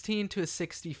 16 to a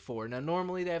 64. Now,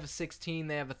 normally they have a 16,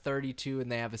 they have a 32, and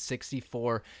they have a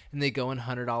 64, and they go in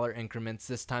 $100 increments.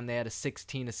 This time they had a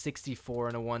 16, a 64,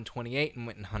 and a 128, and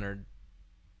went in $100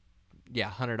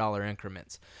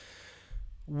 increments.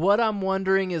 What I'm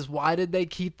wondering is, why did they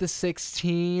keep the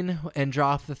 16 and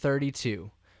drop the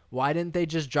 32? Why didn't they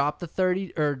just drop the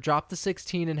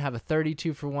 16 and have a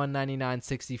 32 for $199,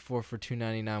 64 for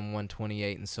 $299,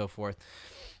 128, and so forth?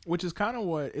 Which is kind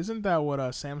of isn't that what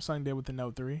Samsung did with the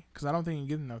Note 3? Because I don't think you can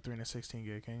get the Note 3 in a 16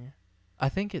 gig, can you? I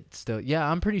think it's still, yeah,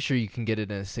 I'm pretty sure you can get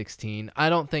it in a 16. I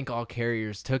don't think all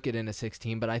carriers took it in a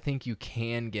 16, but I think you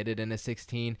can get it in a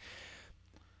 16.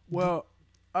 Well,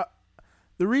 I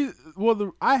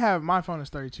have, my phone is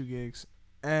 32 gigs,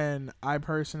 and I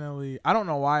don't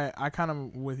know why, I kind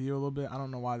of with you a little bit, I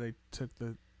don't know why they took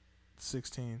the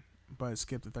 16, but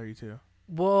skipped the 32.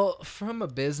 Well, from a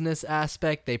business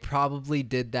aspect, they probably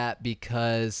did that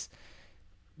because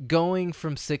going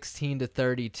from 16 to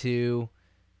 32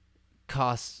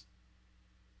 costs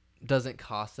doesn't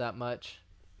cost that much.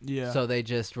 Yeah. So they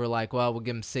just were like, well, we'll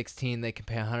give them 16. They can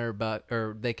pay $100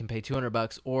 or they can pay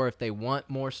 $200. Or if they want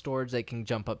more storage, they can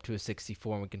jump up to a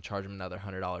 64 and we can charge them another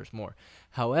 $100 more.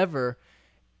 However,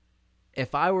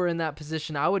 if I were in that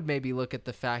position, I would maybe look at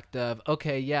the fact of,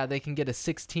 okay, yeah, they can get a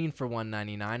 16 for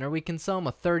 $199, or we can sell them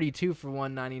a 32 for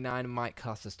 $199. It might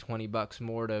cost us $20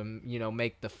 more to,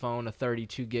 make the phone a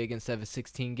 32 gig instead of a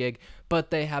 16 gig,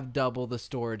 but they have double the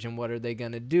storage. And what are they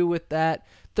going to do with that?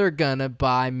 They're going to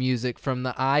buy music from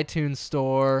the iTunes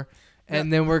store,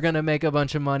 and then we're going to make a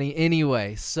bunch of money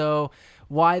anyway. So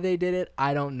why they did it,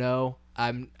 I don't know.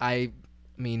 I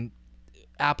mean,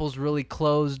 Apple's really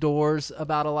closed doors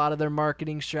about a lot of their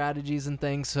marketing strategies and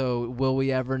things, so will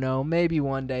we ever know? Maybe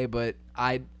one day, but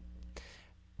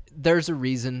there's a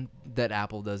reason that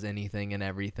Apple does anything and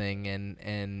everything,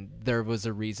 and there was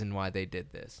a reason why they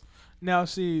did this. Now,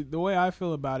 see, the way I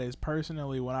feel about it is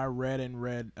personally when I read,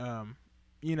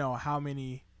 how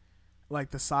many, like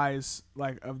the size,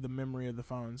 like of the memory of the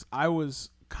phones, I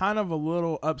was kind of a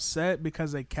little upset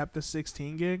because they kept the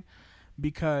 16 gig.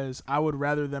 Because I would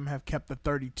rather them have kept the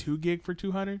 32 gig for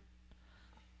 200,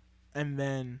 and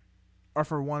then, or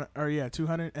for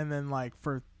 200, and then like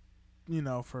for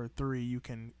 3 you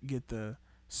can get the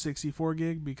 64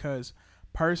 gig. Because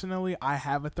personally, I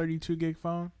have a 32 gig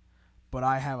phone, but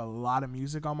I have a lot of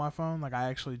music on my phone. Like I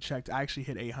actually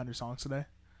hit 800 songs today,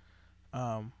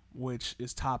 which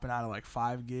is topping out of like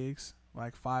 5 gigs,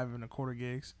 like 5.25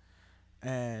 gigs.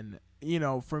 And,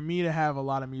 for me to have a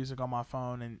lot of music on my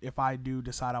phone, and if I do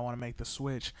decide I want to make the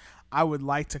switch, I would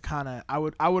like to I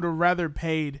would have rather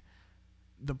paid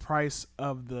the price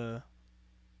of the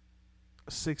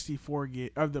 64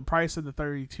 gig, or the price of the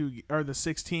 32 or the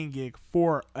 16 gig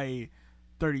for a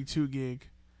 32 gig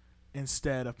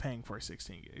instead of paying for a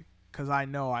 16 gig. Because I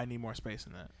know I need more space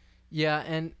in that. Yeah,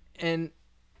 and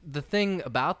the thing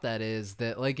about that is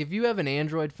that, like, if you have an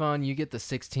Android phone, you get the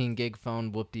 16 gig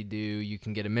phone, whoop-de-doo, you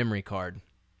can get a memory card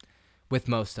with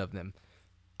most of them.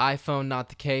 iPhone, not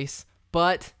the case,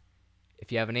 but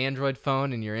if you have an Android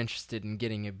phone and you're interested in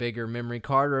getting a bigger memory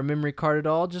card or a memory card at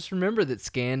all, just remember that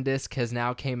SanDisk has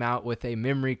now came out with a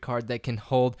memory card that can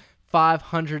hold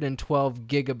 512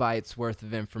 gigabytes worth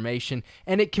of information,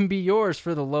 and it can be yours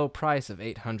for the low price of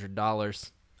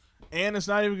 $800. And it's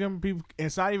not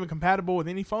even compatible with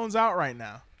any phones out right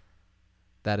now.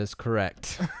 That is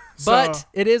correct. But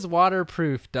it is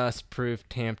waterproof, dustproof,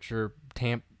 temperature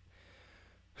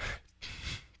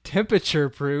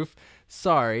proof.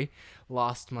 Sorry,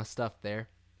 lost my stuff there.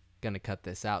 Gonna cut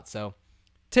this out. So,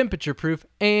 temperature proof,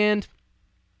 and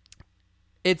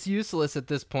it's useless at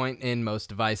this point in most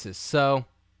devices. So,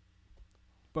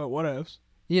 but what else?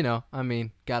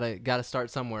 Gotta start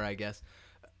somewhere, I guess.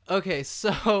 Okay,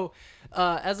 so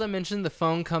as I mentioned, the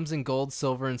phone comes in gold,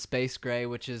 silver, and space gray,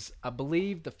 which is, I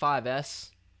believe, the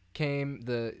 5S came.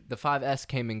 The 5S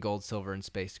came in gold, silver, and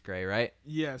space gray, right?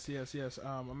 Yes.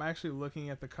 I'm actually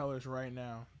looking at the colors right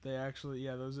now. They actually,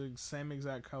 those are the same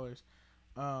exact colors.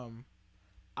 But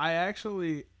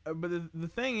the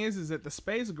thing is that the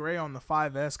space gray on the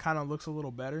 5S kind of looks a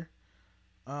little better.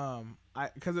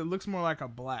 Because it looks more like a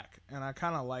black, and I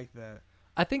kind of like that.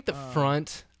 I think the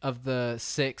front of the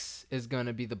 6 is going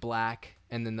to be the black,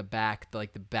 and then the back,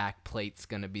 like the back plate's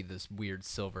going to be this weird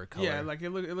silver color. Yeah, like it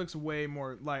looks way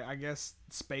more like, I guess,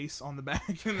 space on the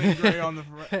back and then gray on the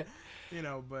front.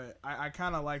 But I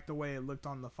kind of like the way it looked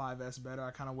on the 5S better.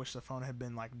 I kind of wish the phone had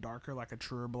been like darker, like a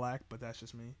truer black, but that's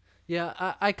just me. Yeah,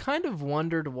 I kind of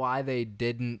wondered why they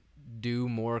didn't do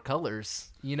more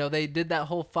colors. They did that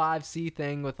whole 5C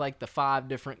thing with like the 5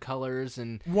 different colors,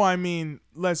 and well, I mean,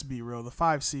 let's be real. The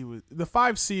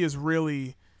 5C is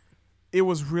really, it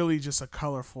was really just a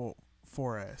colorful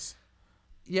 4S.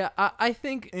 Yeah, I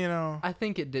think I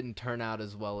think it didn't turn out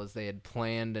as well as they had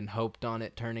planned and hoped on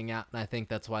it turning out, and I think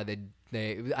that's why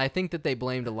I think that they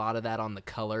blamed a lot of that on the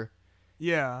color.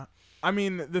 Yeah. I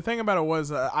mean, the thing about it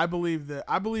was, I believe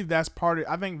that's part of.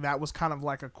 I think that was kind of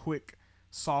like a quick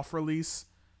soft release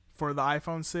for the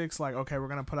iPhone 6. Like, okay, we're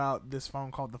gonna put out this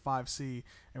phone called the 5C,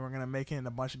 and we're gonna make it in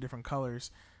a bunch of different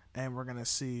colors, and we're gonna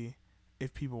see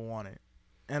if people want it.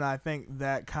 And I think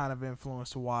that kind of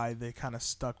influenced why they kind of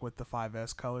stuck with the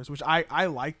 5S colors, which I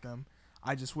like them.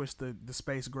 I just wish the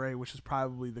space gray, which is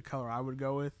probably the color I would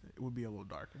go with, it would be a little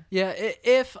darker. Yeah,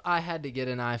 if I had to get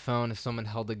an iPhone, if someone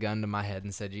held a gun to my head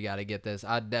and said, you got to get this,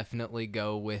 I'd definitely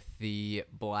go with the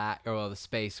black, or the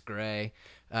space gray.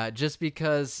 Just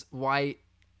because white,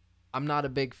 I'm not a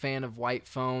big fan of white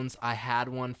phones. I had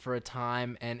one for a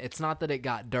time, and it's not that it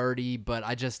got dirty, but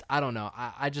I don't know.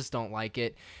 I just don't like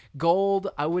it. Gold,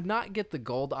 I would not get the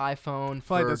gold iPhone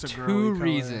feel like for that's a girly two color.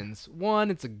 reasons.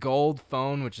 One, it's a gold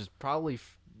phone, which is probably...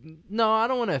 No, I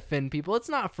don't want to offend people. It's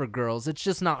not for girls. It's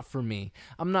just not for me.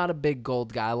 I'm not a big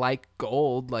gold guy. I like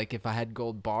gold. Like, if I had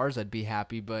gold bars, I'd be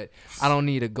happy, but I don't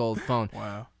need a gold phone.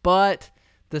 Wow. But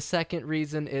the second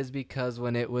reason is because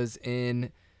when it was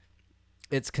in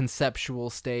its conceptual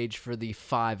stage for the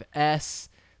 5S,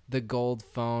 the gold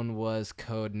phone was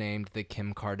codenamed the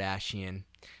Kim Kardashian.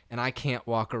 And I can't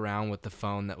walk around with the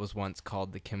phone that was once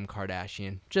called the Kim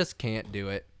Kardashian. Just can't do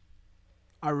it.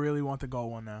 I really want the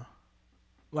gold one now.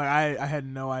 Like, I had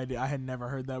no idea. I had never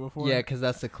heard that before. Yeah, because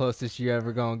that's the closest you're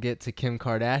ever going to get to Kim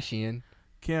Kardashian.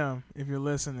 Kim, if you're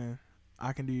listening,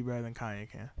 I can do you better than Kanye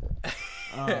can.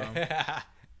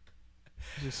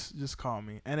 Just call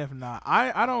me. And if not,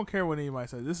 I don't care what anybody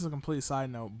says. This is a complete side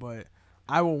note, but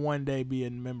I will one day be a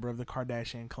member of the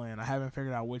Kardashian clan. I haven't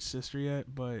figured out which sister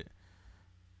yet, but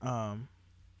one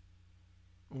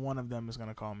of them is going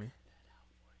to call me.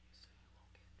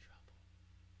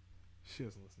 She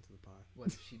doesn't listen to the pod. What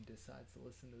if she decides to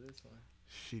listen to this one?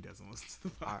 She doesn't listen to the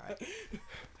pod. All right.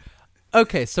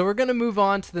 Okay, so we're going to move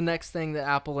on to the next thing that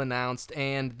Apple announced,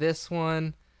 and this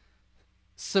one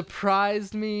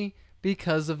surprised me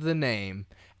because of the name.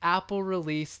 Apple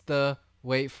released the,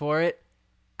 wait for it,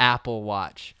 Apple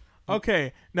Watch.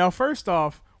 Okay, now first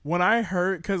off, when I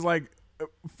heard, because like,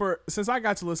 since I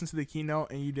got to listen to the keynote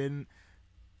and you didn't,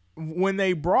 when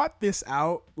they brought this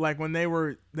out, like when they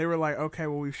were like, okay,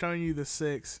 well, we've shown you the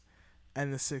 6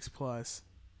 and the 6 Plus,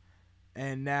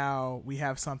 and now we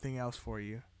have something else for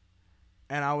you.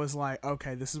 And I was like,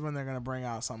 okay, this is when they're gonna bring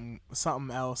out something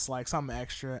else, like something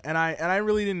extra. And I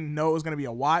really didn't know it was gonna be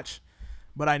a watch,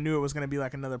 but I knew it was gonna be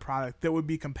like another product that would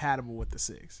be compatible with the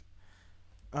 6.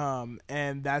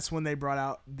 And that's when they brought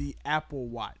out the Apple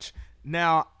Watch.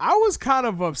 Now, I was kind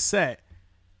of upset.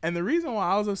 And the reason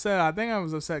why I was upset, I think I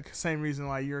was upset, same reason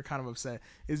why you're kind of upset,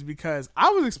 is because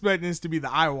I was expecting this to be the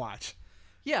iWatch.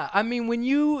 Yeah, I mean, when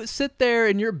you sit there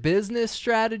and your business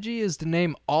strategy is to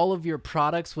name all of your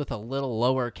products with a little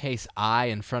lowercase I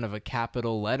in front of a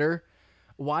capital letter,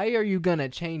 why are you going to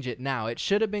change it now? It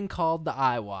should have been called the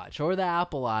iWatch or the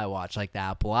Apple iWatch, like the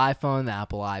Apple iPhone, the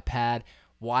Apple iPad.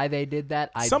 Why they did that,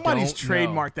 Somebody's don't know.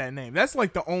 trademarked that name. That's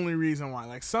like the only reason why.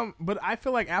 Like but I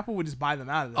feel like Apple would just buy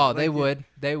them out of that. Oh, like, they would.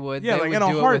 They would. Yeah, they like would in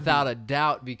a do it heartbeat. without a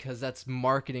doubt because that's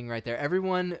marketing right there.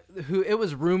 Everyone who it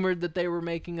was rumored that they were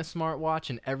making a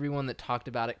smartwatch, and everyone that talked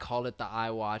about it called it the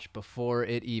iWatch before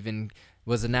it even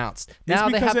was announced. Now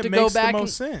they have to go back. The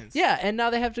most sense. Yeah, and now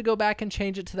they have to go back and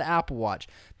change it to the Apple Watch.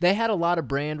 They had a lot of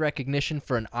brand recognition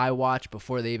for an iWatch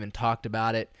before they even talked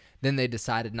about it. Then they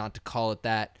decided not to call it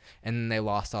that, and then they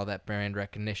lost all that brand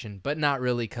recognition. But not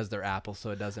really because they're Apple,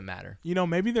 so it doesn't matter. You know,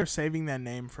 maybe they're saving that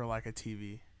name for like a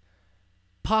TV.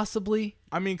 Possibly.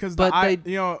 I mean, because I guess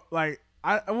they have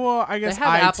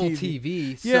iTV. Apple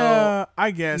TV. So yeah,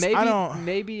 I guess. maybe, I don't.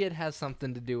 Maybe it has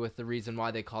something to do with the reason why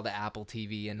they call it Apple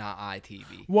TV and not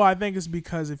iTV. Well, I think it's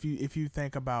because if you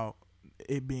think about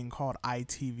it being called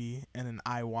iTV and an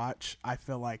iWatch, I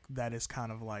feel like that is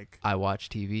kind of like iWatch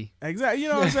TV. Exactly. You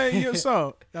know what I'm saying?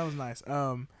 So that was nice.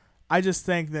 I just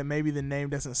think that maybe the name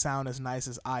doesn't sound as nice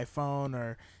as iPhone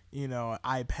or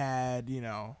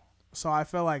iPad. So I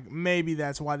feel like maybe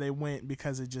that's why they went,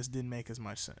 because it just didn't make as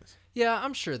much sense. Yeah,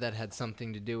 I'm sure that had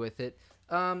something to do with it.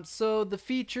 So the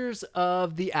features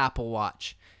of the Apple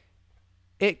Watch.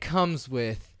 It comes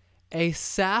with a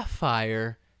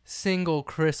sapphire single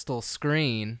crystal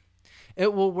screen.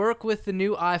 It will work with the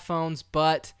new iPhones,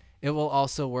 but it will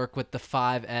also work with the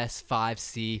 5S,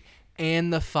 5C,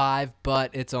 and the 5, but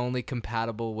it's only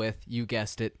compatible with, you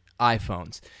guessed it,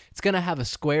 iPhones. It's going to have a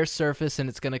square surface, and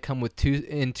it's going to come with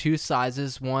two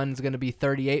sizes. One's going to be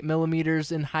 38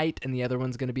 millimeters in height, and the other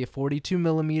one's going to be a 42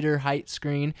 millimeter height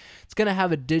screen. It's going to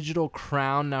have a digital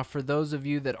crown. Now, for those of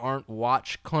you that aren't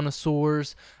watch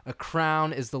connoisseurs, a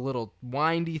crown is the little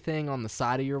windy thing on the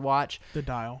side of your watch. The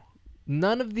dial.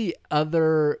 None of the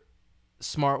other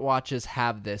smartwatches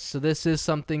have this, so this is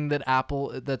something that's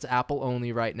Apple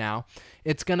only right now.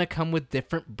 It's gonna come with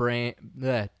different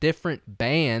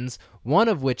bands, one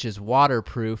of which is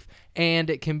waterproof, and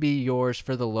it can be yours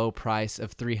for the low price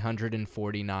of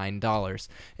 $349.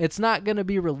 It's not gonna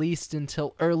be released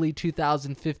until early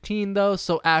 2015 though,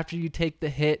 so after you take the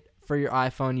hit for your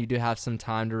iPhone, you do have some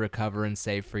time to recover and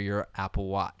save for your Apple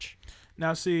Watch.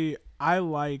 Now, see, I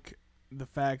like the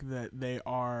fact that they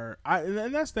are,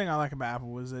 and that's the thing I like about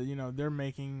Apple is that they're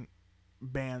making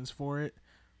bands for it,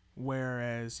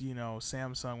 Whereas,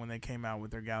 Samsung, when they came out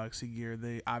with their Galaxy Gear,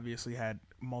 they obviously had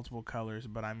multiple colors.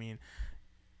 But I mean,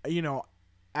 you know,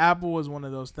 Apple is one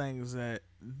of those things that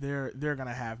they're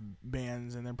gonna have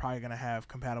bands, and they're probably gonna have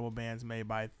compatible bands made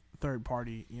by third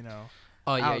party,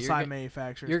 Oh yeah, outside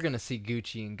manufacturers. You're gonna see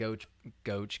Gucci and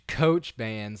Coach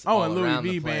bands. Oh, all and Louis around V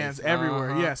the place. bands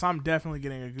everywhere. Yes, I'm definitely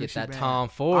getting a Gucci Get that band. Tom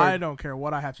Ford. I don't care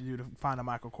what I have to do to find a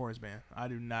Michael Kors band. I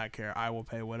do not care. I will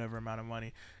pay whatever amount of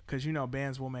money because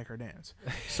bands will make her dance.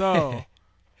 So,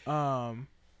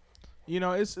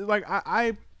 it's like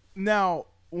I now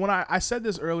when I said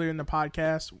this earlier in the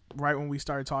podcast, right when we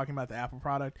started talking about the Apple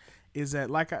product, is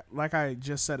that like I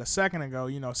just said a second ago,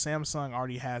 Samsung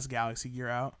already has Galaxy Gear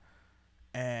out,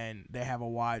 and they have a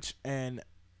watch, and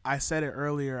I said it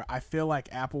earlier, I feel like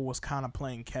Apple was kind of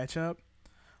playing catch up,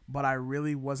 but I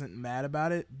really wasn't mad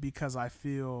about it because I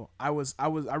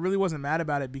really wasn't mad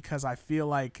about it because I feel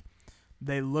like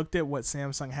they looked at what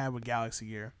Samsung had with Galaxy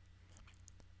Gear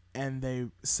and they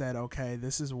said, okay,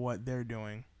 this is what they're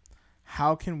doing.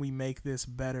 How can we make this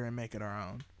better and make it our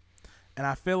own? And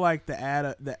I feel like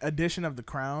the addition of the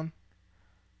crown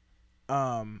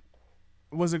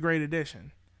was a great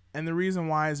addition. And the reason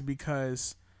why is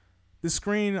because the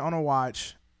screen on a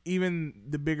watch, even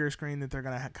the bigger screen that they're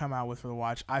gonna come out with for the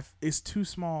watch, it's too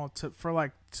small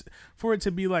for it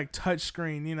to be like touch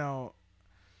screen,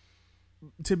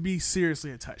 to be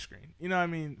seriously a touch screen. You know what I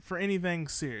mean? For anything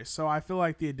serious. So I feel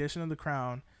like the addition of the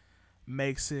crown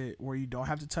makes it where you don't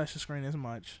have to touch the screen as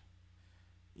much.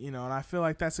 And I feel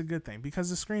like that's a good thing because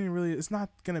the screen really it's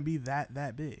not gonna be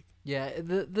that big. Yeah,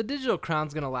 the digital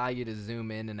crown's gonna allow you to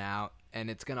zoom in and out. And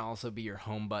it's going to also be your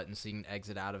home button so you can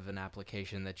exit out of an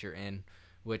application that you're in,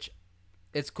 which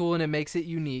it's cool and it makes it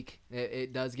unique.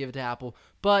 It does give it to Apple.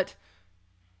 But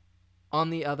on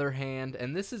the other hand,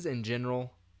 and this is in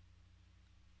general,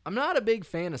 I'm not a big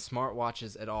fan of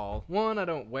smartwatches at all. One, I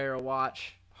don't wear a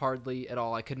watch hardly at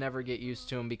all. I could never get used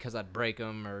to them because I'd break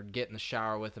them or get in the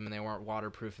shower with them and they weren't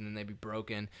waterproof and then they'd be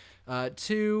broken.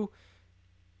 Two,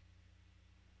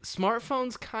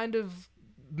 smartphones kind of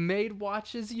made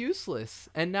watches useless,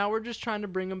 and now we're just trying to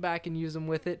bring them back and use them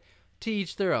with it. To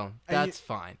each their own. That's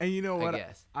fine. And you know what? I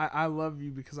guess. I love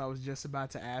you because I was just about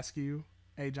to ask you,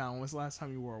 hey John, when's the last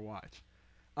time you wore a watch?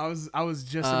 I was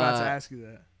just about to ask you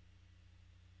that.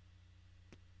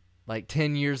 Like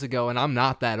 10 years ago, and I'm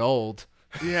not that old.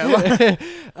 Yeah,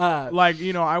 I work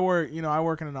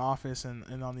in an office,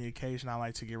 and on the occasion I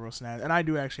like to get real snazzy, and I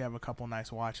do actually have a couple nice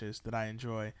watches that I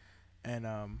enjoy. And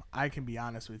I can be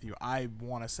honest with you. I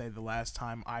want to say the last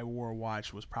time I wore a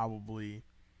watch was probably,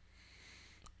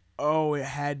 it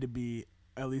had to be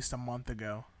at least a month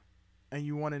ago. And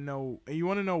you want to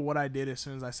know what I did as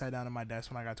soon as I sat down at my desk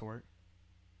when I got to work?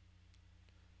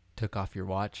 Took off your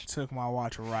watch? Took my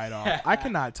watch right off. I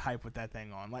cannot type with that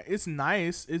thing on. Like, it's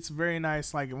nice. It's very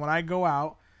nice. Like when I go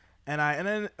out,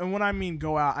 and when I mean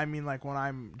go out, I mean like when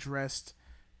I'm dressed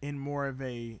in more of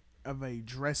a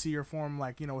dressier form,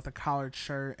 like with a collared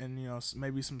shirt and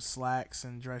maybe some slacks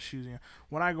and dress shoes.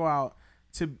 When I go out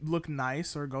to look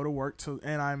nice or go to work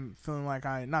and I'm feeling like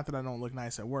not that I don't look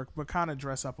nice at work, but kind of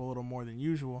dress up a little more than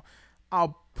usual,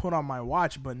 I'll put on my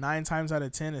watch. But 9 times out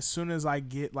of 10, as soon as I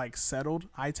get like settled,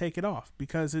 I take it off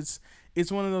because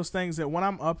it's one of those things that when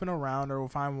I'm up and around, or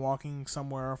if I'm walking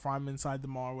somewhere, or if I'm inside the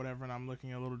mall or whatever and I'm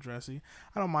looking a little dressy,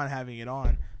 I don't mind having it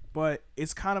on. But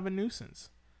it's kind of a nuisance.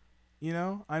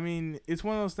 I mean, it's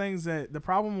one of those things that the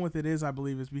problem with it is, I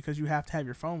believe, is because you have to have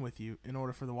your phone with you in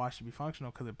order for the watch to be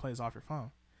functional because it plays off your phone.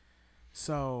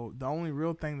 So the only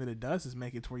real thing that it does is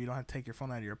make it to where you don't have to take your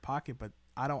phone out of your pocket, but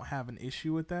I don't have an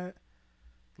issue with that.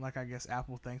 Like I guess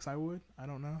Apple thinks I would. I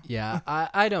don't know. Yeah,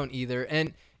 I don't either.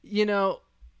 And,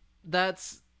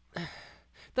 that's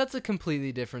a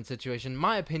completely different situation.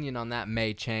 My opinion on that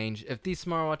may change. If these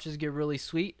smartwatches get really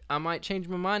sweet, I might change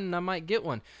my mind and I might get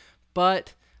one.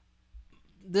 But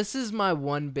this is my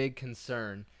one big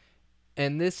concern,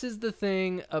 and this is the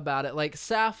thing about it. Like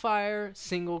Sapphire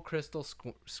single crystal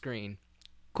screen,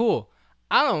 cool.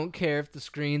 I don't care if the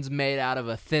screen's made out of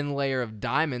a thin layer of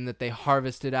diamond that they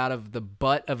harvested out of the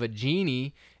butt of a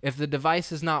genie. If the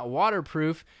device is not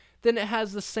waterproof, then it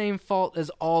has the same fault as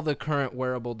all the current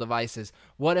wearable devices.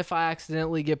 What if I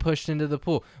accidentally get pushed into the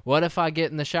pool? What if I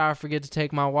get in the shower, forget to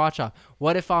take my watch off?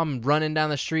 What if I'm running down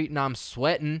the street and I'm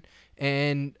sweating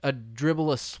and a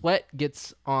dribble of sweat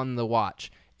gets on the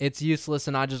watch? It's useless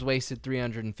and I just wasted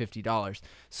 $350.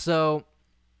 So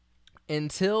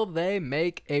until they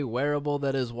make a wearable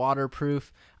that is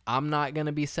waterproof, I'm not going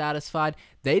to be satisfied.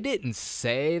 They didn't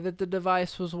say that the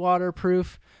device was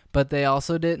waterproof, but they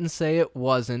also didn't say it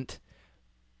wasn't.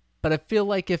 But I feel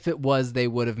like if it was, they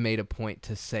would have made a point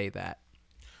to say that.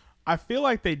 I feel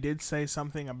like they did say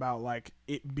something about like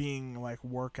it being like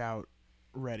workout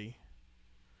ready.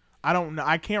 I don't know.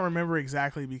 I can't remember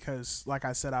exactly because, like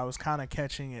I said, I was kind of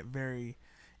catching it very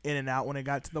in and out when it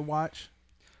got to the watch.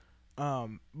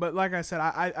 But like I said,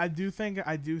 I do think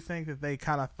that they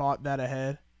kind of thought that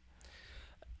ahead.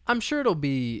 I'm sure it'll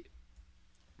be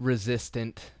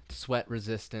resistant, sweat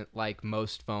resistant, like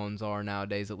most phones are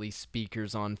nowadays. At least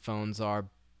speakers on phones are.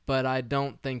 But I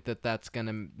don't think that that's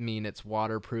gonna mean it's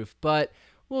waterproof. But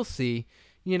we'll see.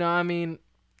 I mean,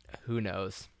 who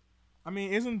knows? I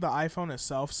mean, isn't the iPhone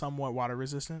itself somewhat water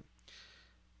resistant?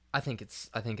 I think it's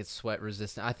sweat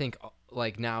resistant. I think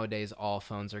like nowadays all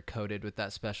phones are coated with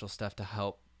that special stuff to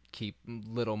help keep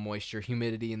little moisture,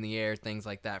 humidity in the air, things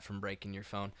like that from breaking your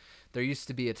phone. There used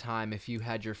to be a time if you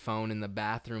had your phone in the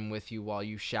bathroom with you while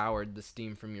you showered, the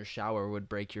steam from your shower would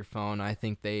break your phone. I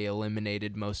think they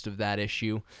eliminated most of that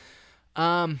issue.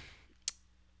 Okay,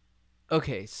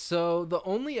 so the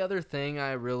only other thing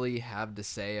I really have to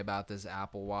say about this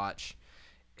Apple Watch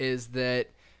is that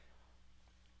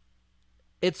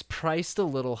it's priced a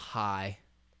little high,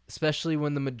 especially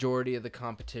when the majority of the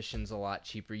competition's a lot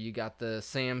cheaper. You got the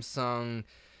Samsung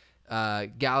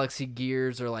Galaxy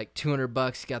Gears are like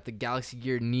 $200. You got the Galaxy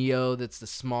Gear Neo, that's the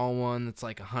small one, that's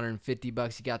like $150.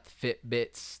 You got the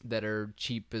Fitbits that are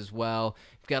cheap as well.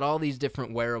 You've got all these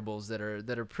different wearables that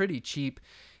are pretty cheap,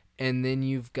 and then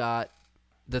you've got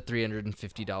the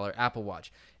 $350 Apple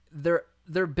Watch.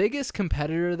 Their biggest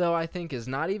competitor, though, I think, is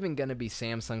not even going to be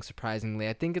Samsung, surprisingly.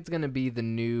 I think it's going to be the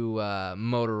new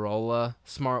Motorola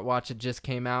smartwatch that just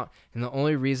came out. And the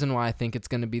only reason why I think it's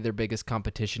going to be their biggest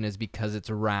competition is because it's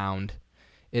round.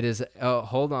 It is,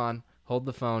 hold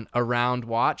the phone, a round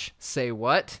watch. Say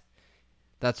what?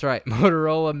 That's right.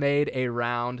 Motorola made a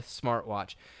round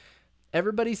smartwatch.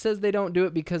 Everybody says they don't do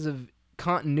it because of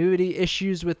continuity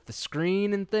issues with the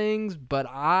screen and things, but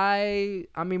I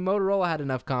mean Motorola had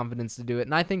enough confidence to do it,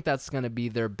 and I think that's going to be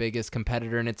their biggest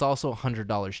competitor, and it's also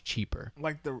 $100 cheaper.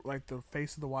 Like the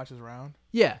face of the watch is round?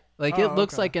 Yeah, like it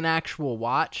looks okay. like an actual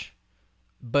watch,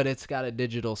 but it's got a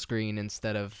digital screen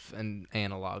instead of an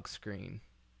analog screen.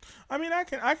 I mean, I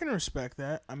can respect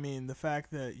that. I mean, the fact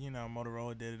that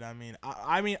Motorola did it. I mean,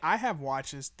 I have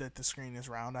watches that the screen is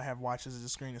round. I have watches that the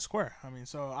screen is square. I mean,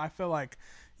 so I feel like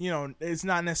it's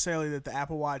not necessarily that the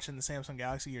Apple Watch and the Samsung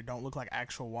Galaxy Gear don't look like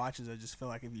actual watches. I just feel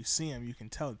like if you see them, you can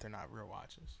tell that they're not real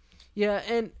watches. Yeah,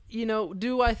 and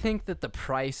do I think that the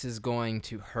price is going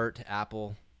to hurt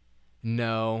Apple?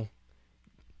 No.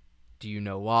 Do you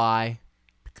know why?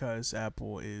 Because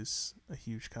Apple is a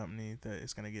huge company that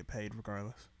is going to get paid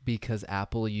regardless. Because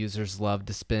Apple users love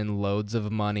to spend loads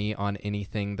of money on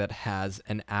anything that has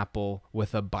an apple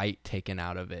with a bite taken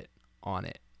out of it on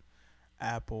it.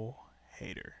 Apple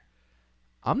hater.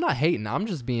 I'm not hating. I'm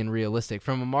just being realistic.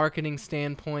 From a marketing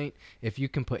standpoint, if you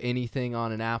can put anything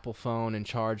on an Apple phone and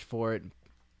charge for it,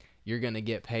 you're going to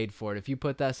get paid for it. If you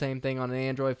put that same thing on an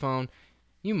Android phone,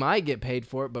 you might get paid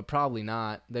for it, but probably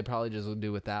not. They probably just will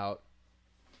do without.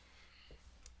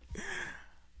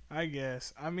 I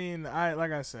guess. I mean,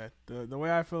 like I said, the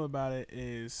way I feel about it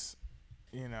is,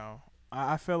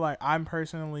 I feel like I'm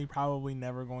personally probably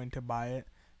never going to buy it.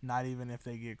 Not even if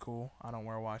they get cool. I don't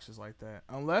wear watches like that.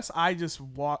 Unless I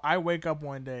wake up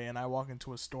one day and I walk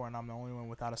into a store and I'm the only one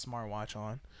without a smartwatch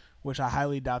on, which I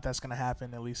highly doubt that's going to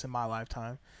happen, at least in my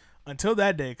lifetime. Until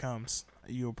that day comes,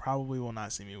 you probably will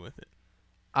not see me with it.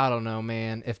 I don't know,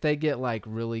 man. If they get like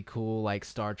really cool, like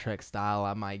Star Trek style,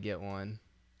 I might get one.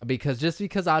 Because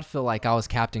I'd feel like I was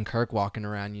Captain Kirk walking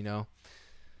around,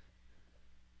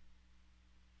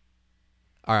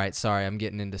 All right, sorry, I'm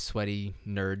getting into sweaty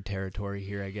nerd territory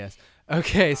here, I guess.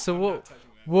 Okay, so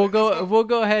we'll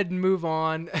go ahead and move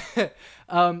on.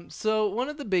 So one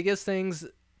of the biggest things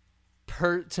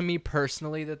to me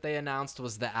personally that they announced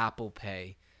was the Apple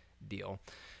Pay deal.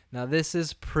 Now this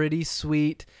is pretty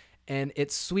sweet, and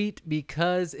it's sweet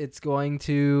because it's going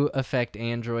to affect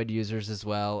Android users as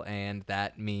well, and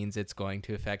that means it's going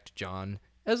to affect John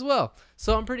as well.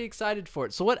 So I'm pretty excited for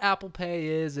it. So what Apple Pay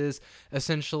is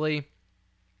essentially,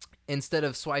 instead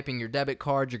of swiping your debit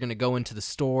card, you're going to go into the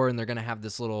store and they're going to have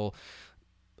this little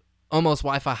almost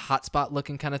Wi-Fi hotspot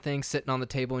looking kind of thing sitting on the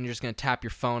table, and you're just going to tap your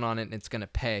phone on it and it's going to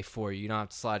pay for you. You don't have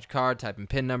to slide your card, type in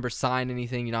PIN number, sign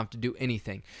anything. You don't have to do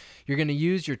anything. You're going to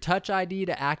use your Touch ID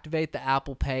to activate the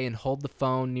Apple Pay and hold the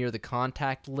phone near the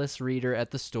contactless reader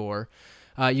at the store.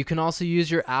 You can also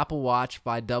use your Apple Watch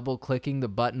by double-clicking the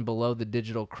button below the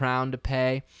digital crown to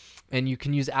pay. And you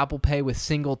can use Apple Pay with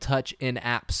single touch in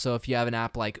apps. So if you have an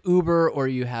app like Uber or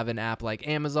you have an app like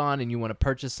Amazon and you want to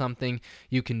purchase something,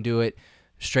 you can do it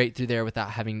straight through there without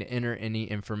having to enter any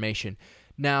information.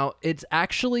 Now, it's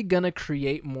actually going to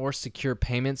create more secure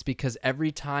payments because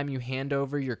every time you hand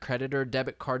over your credit or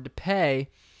debit card to pay,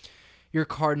 your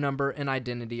card number and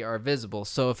identity are visible.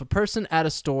 So if a person at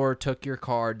a store took your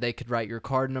card, they could write your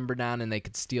card number down and they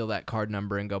could steal that card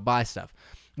number and go buy stuff.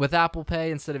 With Apple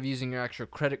Pay, instead of using your actual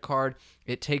credit card,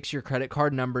 it takes your credit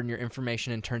card number and your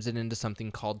information and turns it into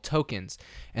something called tokens.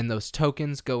 And those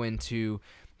tokens go into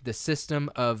the system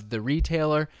of the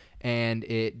retailer and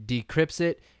it decrypts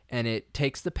it and it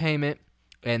takes the payment,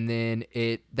 and then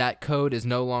that code is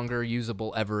no longer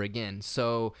usable ever again.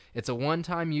 So it's a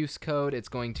one-time use code. It's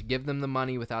going to give them the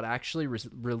money without actually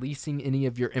releasing any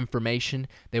of your information.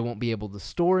 They won't be able to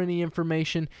store any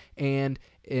information, and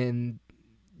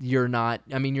you're not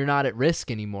at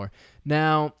risk anymore.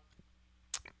 Now,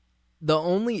 the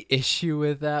only issue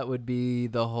with that would be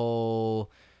the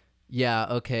whole,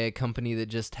 a company that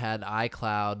just had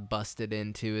iCloud busted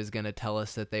into is going to tell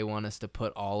us that they want us to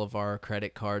put all of our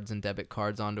credit cards and debit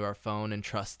cards onto our phone and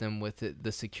trust them with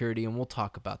the security, and we'll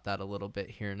talk about that a little bit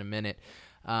here in a minute.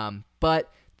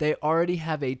 But they already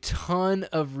have a ton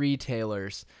of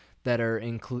retailers that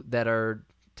are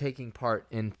taking part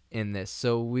in this.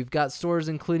 So we've got stores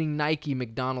including Nike,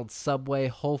 McDonald's, Subway,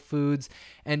 Whole Foods,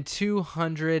 and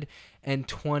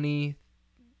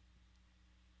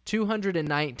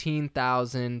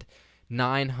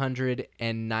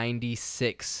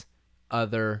 219,996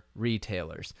 other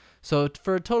retailers. So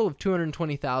for a total of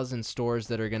 220,000 stores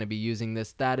that are going to be using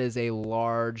this, that is a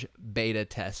large beta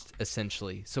test,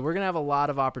 essentially. So we're going to have a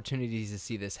lot of opportunities to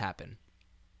see this happen.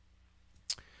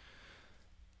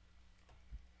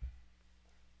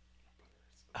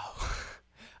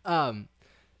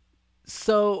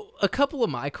 So a couple of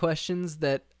my questions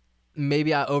that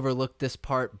maybe I overlooked this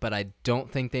part, but I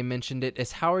don't think they mentioned it,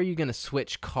 is how are you going to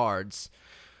switch cards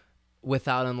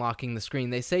without unlocking the screen?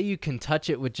 They say you can touch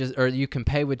it with you can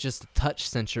pay with just a touch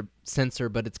sensor,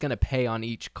 but it's going to pay on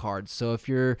each card. So if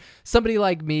you're somebody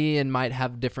like me and might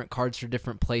have different cards for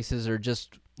different places or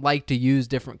just like to use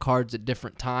different cards at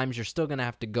different times, you're still going to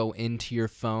have to go into your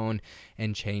phone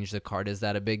and change the card. Is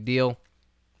that a big deal?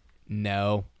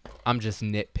 No. I'm just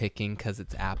nitpicking because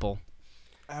it's Apple.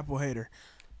 Apple hater.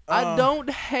 I don't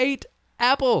hate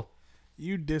Apple.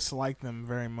 You dislike them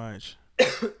very much.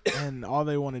 And all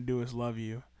they want to do is love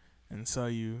you and sell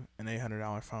you an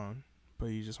 $800 phone, but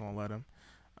you just won't let them.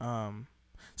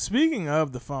 Speaking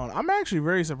of the phone, I'm actually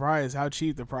very surprised how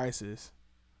cheap the price is.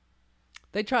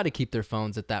 They try to keep their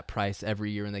phones at that price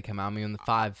every year when they come out. I mean, when the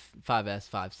 5S,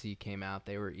 5C came out,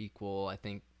 they were equal. I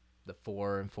think the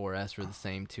 4 and 4S were the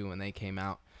same too when they came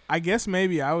out. I guess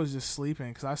maybe I was just sleeping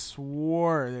because I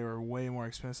swore they were way more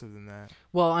expensive than that.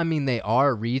 Well, I mean, they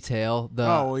are retail.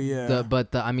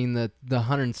 But the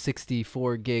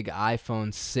 164 gig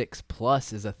iPhone 6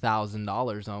 Plus is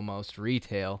 $1,000 almost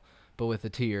retail, but with a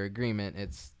 2-year agreement,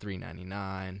 it's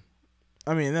 $399.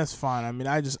 I mean, that's fine. I mean,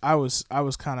 I was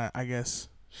kind of, I guess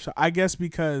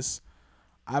because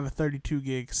I have a 32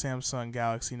 gig Samsung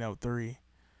Galaxy Note 3,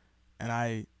 and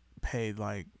I paid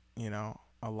a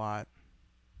lot.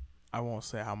 I won't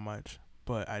say how much,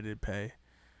 but I did pay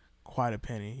quite a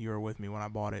penny. You were with me when I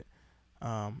bought it.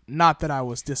 Not that I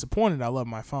was disappointed. I love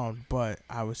my phone, but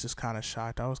I was just kind of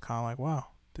shocked. I was kind of like, wow,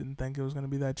 didn't think it was going to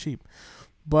be that cheap.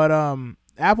 But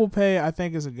Apple Pay, I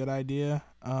think, is a good idea.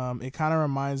 It kind of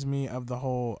reminds me of the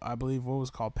whole, I believe, what was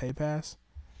it called, PayPass?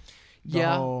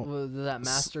 That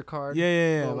MasterCard.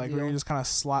 Yeah. Like where you just kind of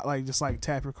slot, just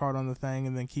tap your card on the thing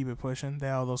and then keep it pushing. They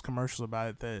had all those commercials about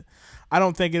it that I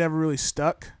don't think it ever really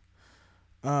stuck.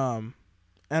 And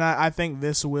I think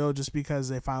this will, just because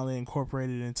they finally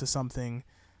incorporated it into something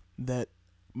that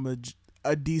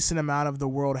a decent amount of the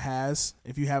world has.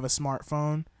 If you have a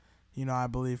smartphone, I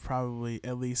believe probably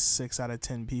at least 6 out of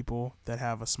 10 people that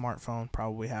have a smartphone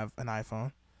probably have an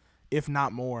iPhone, if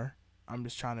not more. I'm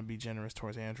just trying to be generous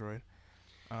towards Android.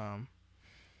 But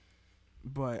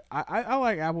I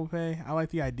like Apple Pay. I like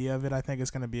the idea of it. I think it's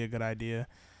going to be a good idea.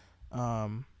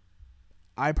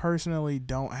 I personally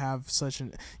don't have such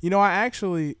an...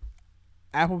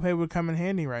 Apple Pay would come in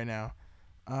handy right now.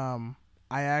 I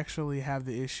actually have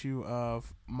the issue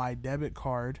of my debit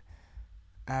card,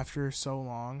 after so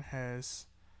long, has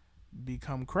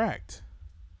become cracked.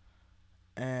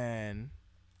 And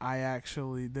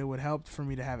they would help for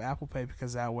me to have Apple Pay,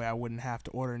 because that way I wouldn't have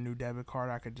to order a new debit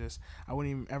card. I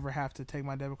wouldn't even ever have to take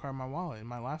my debit card in my wallet. It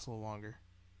might last a little longer.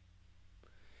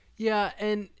 Yeah,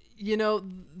 and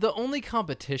the only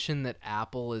competition that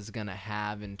Apple is going to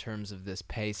have in terms of this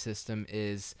pay system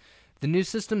is the new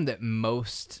system that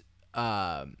most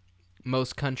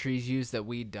countries use that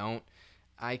we don't.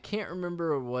 I can't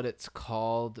remember what it's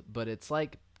called, but it's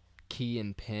like key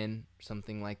and pin,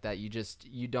 something like that.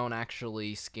 You don't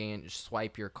actually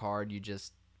swipe your card. You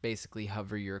just basically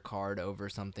hover your card over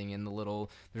something, and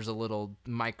there's a little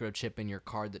microchip in your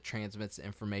card that transmits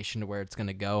information to where it's going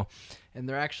to go. And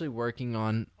they're actually working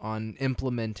on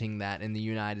implementing that in the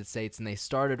United States, and they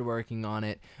started working on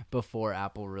it before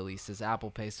Apple releases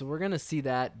Apple Pay. So we're going to see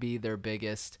that be their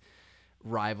biggest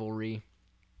rivalry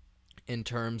in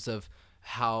terms of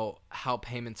how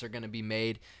payments are going to be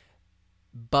made.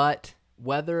 But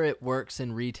whether it works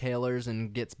in retailers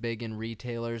and gets big in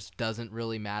retailers doesn't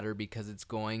really matter, because it's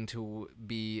going to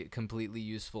be completely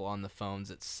useful on the phones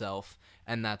itself,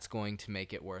 and that's going to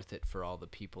make it worth it for all the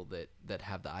people that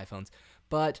have the iPhones.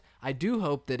 But I do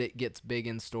hope that it gets big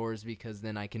in stores, because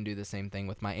then I can do the same thing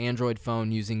with my Android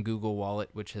phone using Google Wallet,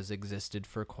 which has existed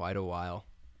for quite a while,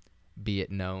 be it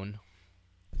known.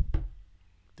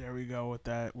 There we go with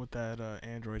that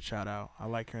Android shout out. I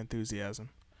like your enthusiasm.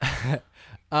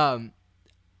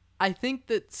 I think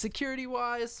that security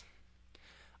wise,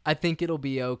 I think it'll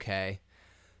be okay.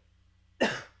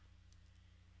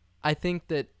 I think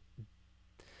that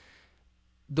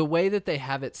the way that they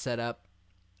have it set up,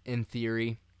 in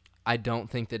theory, I don't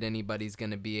think that anybody's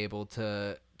going to be able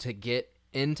to get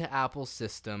into Apple's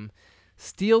system,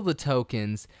 steal the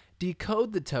tokens,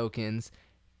 decode the tokens,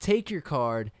 take your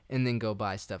card, and then go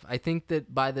buy stuff. I think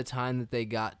that by the time that they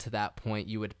got to that point,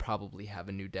 you would probably have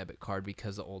a new debit card,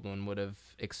 because the old one would have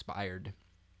expired.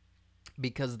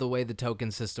 Because the way the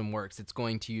token system works, it's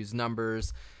going to use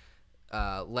numbers,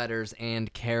 letters,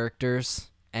 and characters,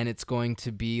 and it's going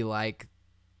to be like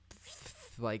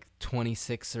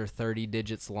 26 or 30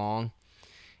 digits long,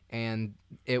 and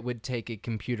it would take a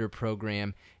computer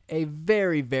program a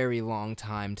very, very long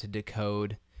time to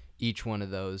decode each one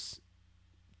of those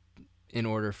in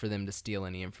order for them to steal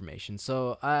any information.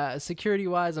 So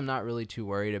security-wise, I'm not really too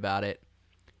worried about it.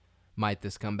 Might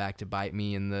this come back to bite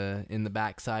me in the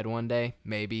backside one day?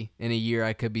 Maybe. In a year,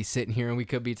 I could be sitting here and we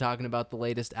could be talking about the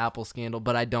latest Apple scandal,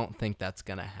 but I don't think that's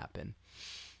going to happen.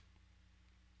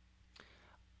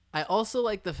 I also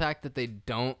like the fact that they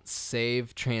don't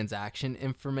save transaction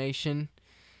information.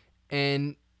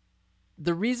 And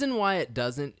the reason why it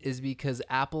doesn't is because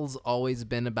Apple's always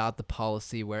been about the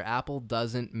policy where Apple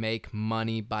doesn't make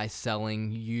money by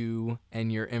selling you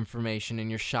and your information and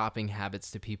your shopping habits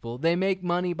to people. They make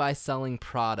money by selling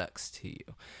products to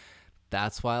you.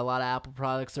 That's why a lot of Apple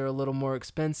products are a little more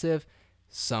expensive.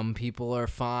 Some people are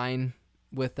fine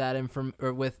with that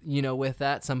with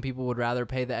that. Some people would rather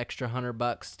pay the extra $100,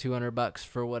 $200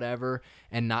 for whatever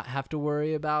and not have to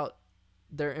worry about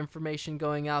their information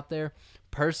going out there.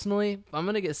 Personally, if I'm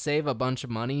going to save a bunch of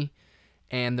money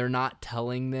and they're not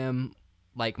telling them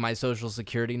like my social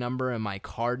security number and my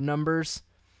card numbers,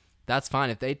 that's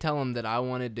fine. If they tell them that I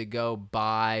wanted to go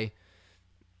buy,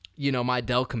 my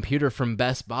Dell computer from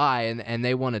Best Buy and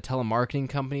they want to tell a marketing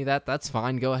company that's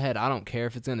fine. Go ahead. I don't care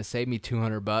if it's going to save me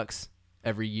 $200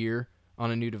 every year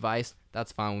on a new device.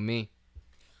 That's fine with me.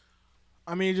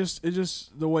 I mean, it's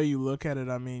just the way you look at it.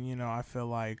 I mean, I feel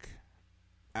like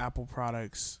Apple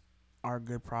products are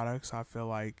good products. I feel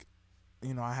like,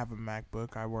 I have a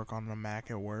MacBook. I work on the Mac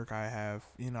at work. I have,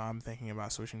 I'm thinking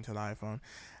about switching to the iPhone.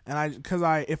 And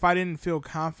if I didn't feel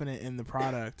confident in the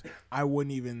product, I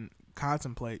wouldn't even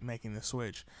contemplate making the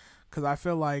switch. Because I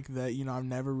feel like that, I've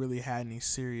never really had any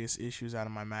serious issues out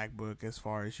of my MacBook as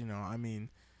far as, the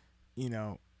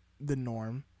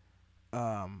norm.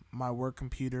 My work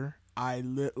computer, I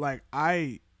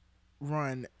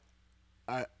run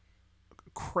a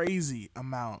crazy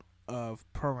amount of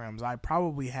programs. I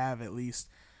probably have at least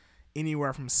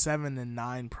anywhere from 7 to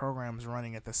 9 programs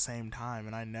running at the same time,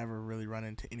 and I never really run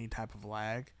into any type of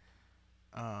lag.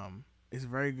 It's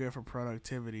very good for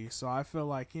productivity. So I feel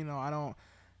like, I don't,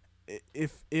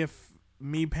 if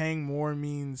me paying more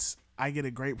means I get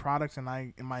a great product and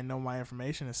I know my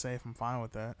information is safe, I'm fine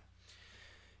with that.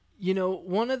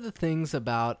 One of the things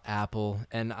about Apple,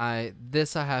 and I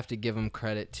have to give them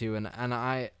credit to, and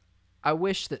I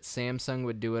wish that Samsung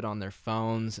would do it on their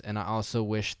phones, and I also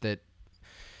wish that,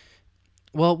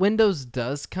 Windows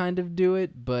does kind of do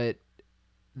it, but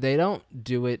they don't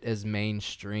do it as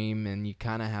mainstream, and you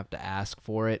kind of have to ask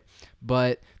for it.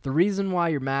 But the reason why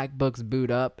your MacBooks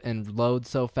boot up and load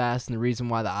so fast, and the reason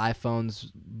why the iPhones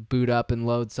boot up and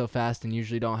load so fast and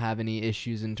usually don't have any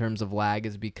issues in terms of lag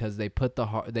is because they put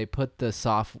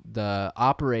the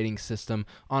operating system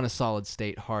on a solid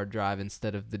state hard drive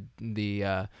instead of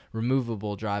the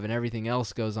removable drive, and everything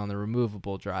else goes on the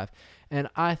removable drive. And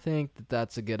I think that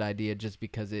that's a good idea just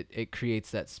because it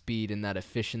creates that speed and that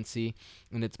efficiency,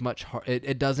 and it's much hard.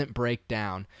 It doesn't break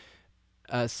down.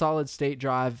 A solid state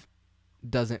drive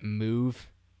doesn't move.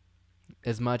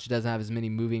 as much, doesn't have as many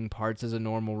moving parts as a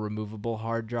normal removable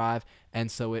hard drive,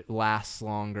 and so it lasts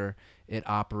longer, it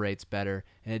operates better,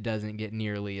 and it doesn't get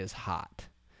nearly as hot.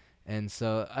 And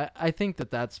so I think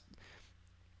that's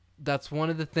one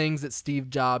of the things that Steve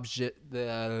Jobs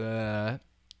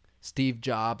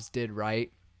did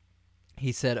right.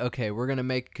 He said, okay, we're going to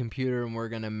make a computer and we're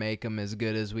going to make them as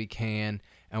good as we can,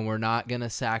 and we're not going to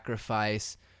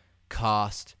sacrifice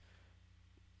cost.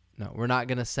 No, we're not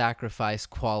going to sacrifice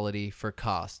quality for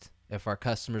cost. If our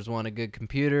customers want a good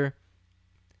computer,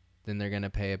 then they're going to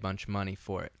pay a bunch of money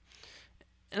for it.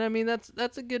 And I mean,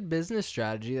 that's a good business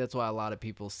strategy. That's why a lot of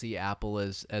people see Apple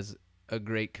as a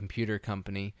great computer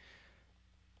company.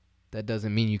 That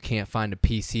doesn't mean you can't find a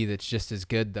PC that's just as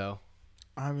good, though.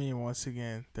 I mean, once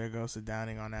again, there goes the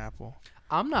downing on Apple.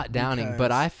 I'm not downing,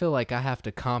 but I feel like I have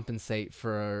to compensate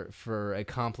for a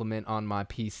compliment on my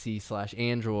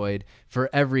PC/Android for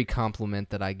every compliment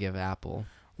that I give Apple.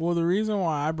 Well, the reason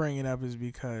why I bring it up is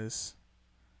because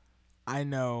I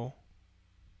know,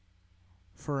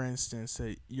 for instance,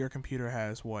 that your computer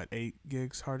has, 8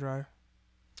 gigs hard drive?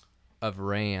 Of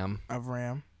RAM. I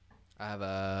have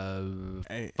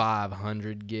a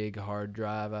 500 gig hard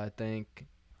drive, I think.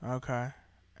 Okay.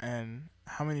 And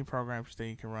how many programs do you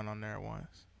think you can run on there at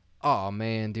once? Oh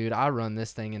man, dude, I run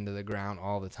this thing into the ground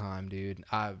all the time, dude.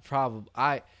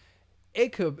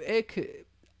 It could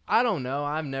I don't know.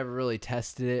 I've never really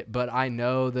tested it, but I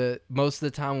know that most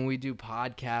of the time when we do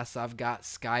podcasts, I've got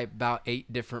Skype, about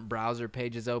 8 different browser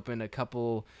pages open, a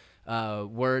couple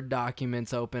Word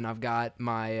documents open. I've got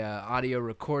my audio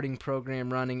recording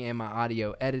program running and my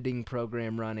audio editing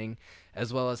program running,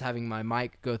 as well as having my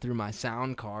mic go through my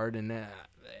sound card, and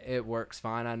it works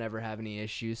fine. I never have any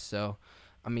issues. So,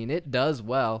 I mean, it does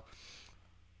well.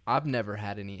 I've never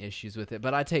had any issues with it,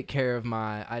 but I take care of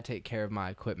my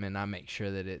equipment. I make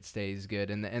sure that it stays good,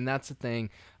 and that's the thing.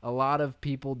 A lot of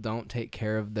people don't take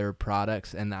care of their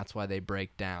products, and that's why they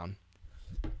break down.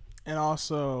 And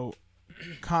also,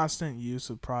 constant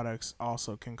use of products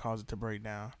also can cause it to break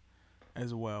down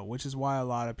as well, which is why a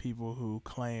lot of people who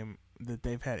claim that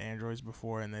they've had Androids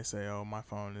before and they say, oh, my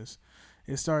phone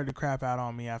it started to crap out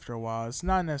on me after a while. It's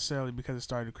not necessarily because it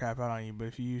started to crap out on you, but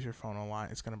if you use your phone a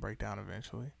lot, it's going to break down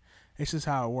eventually. It's just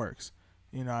how it works.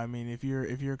 You know, I mean, if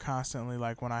you're constantly,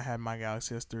 like when I had my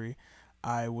Galaxy S3,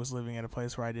 I was living at a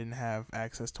place where I didn't have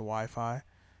access to Wi-Fi.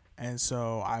 And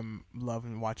so I'm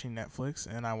loving watching Netflix,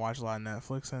 and I watch a lot of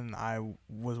Netflix, and I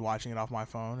was watching it off my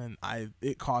phone, and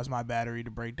it caused my battery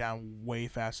to break down way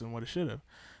faster than what it should have.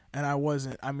 And I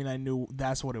knew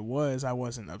that's what it was. I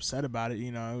wasn't upset about it.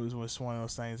 You know, it was just one of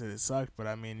those things that it sucked. But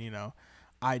I mean, you know,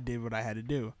 I did what I had to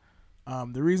do.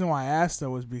 The reason why I asked though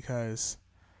was because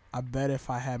I bet if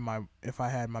I had my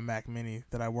Mac Mini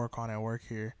that I work on at work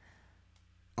here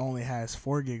only has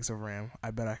 4 gigs of RAM,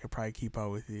 I bet I could probably keep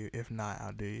up with you. If not,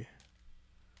 I'll do you.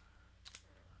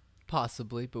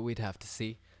 Possibly, but we'd have to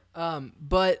see.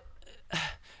 But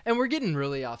and we're getting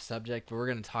really off subject, but we're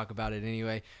going to talk about it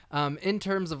anyway. In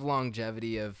terms of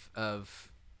longevity of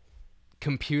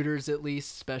computers, at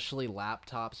least, especially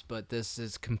laptops, but this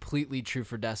is completely true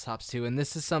for desktops too. And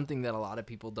this is something that a lot of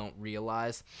people don't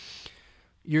realize.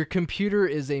 Your computer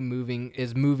is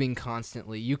moving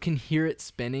constantly. You can hear it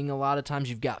spinning a lot of times.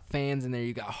 You've got fans in there.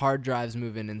 You've got hard drives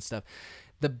moving and stuff.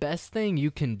 The best thing you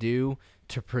can do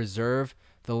to preserve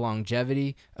the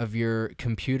longevity of your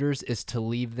computers is to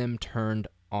leave them turned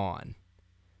on.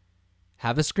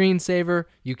 Have a screensaver.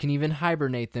 You can even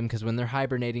hibernate them, because when they're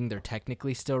hibernating, they're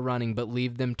technically still running, but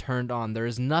leave them turned on. There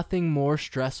is nothing more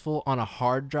stressful on a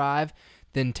hard drive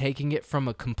than taking it from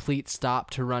a complete stop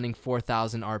to running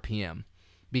 4,000 RPM.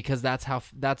 Because that's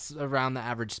around the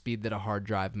average speed that a hard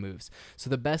drive moves. So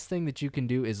the best thing that you can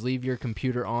do is leave your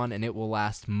computer on, and it will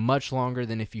last much longer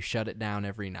than if you shut it down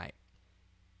every night.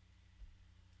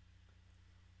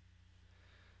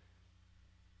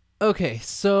 Okay,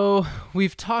 so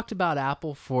we've talked about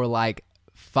Apple for like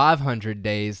 500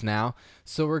 days now.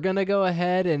 So we're going to go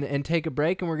ahead and take a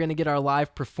break, and we're going to get our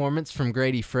live performance from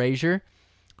Grady Frazier.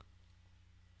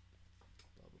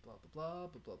 Blah, blah, blah,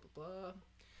 blah, blah, blah, blah.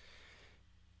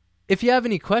 If you have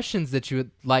any questions that you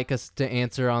would like us to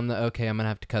answer on the... Okay, I'm going to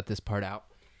have to cut this part out.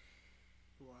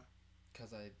 Why?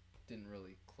 Because I didn't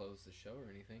really close the show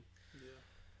or anything. Yeah.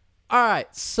 All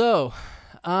right, so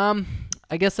I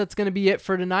guess that's going to be it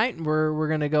for tonight. We're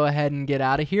going to go ahead and get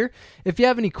out of here. If you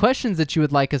have any questions that you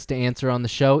would like us to answer on the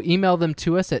show, email them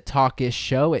to us at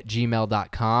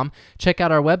talkishshow@gmail.com. Check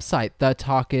out our website,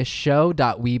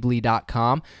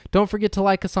 thetalkishshow.weebly.com. Don't forget to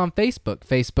like us on Facebook,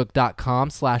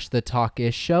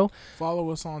 facebook.com/thetalkishshow. Follow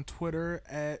us on Twitter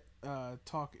at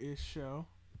talkishshow.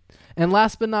 And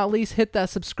last but not least, hit that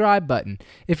subscribe button.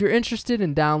 If you're interested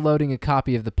in downloading a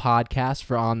copy of the podcast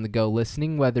for on-the-go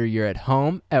listening, whether you're at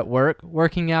home, at work,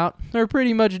 working out, or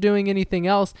pretty much doing anything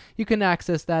else, you can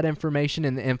access that information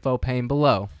in the info pane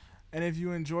below. And if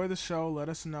you enjoy the show, let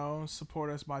us know. Support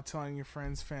us by telling your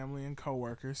friends, family, and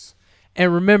coworkers.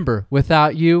 And remember,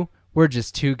 without you, we're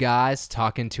just two guys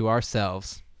talking to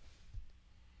ourselves.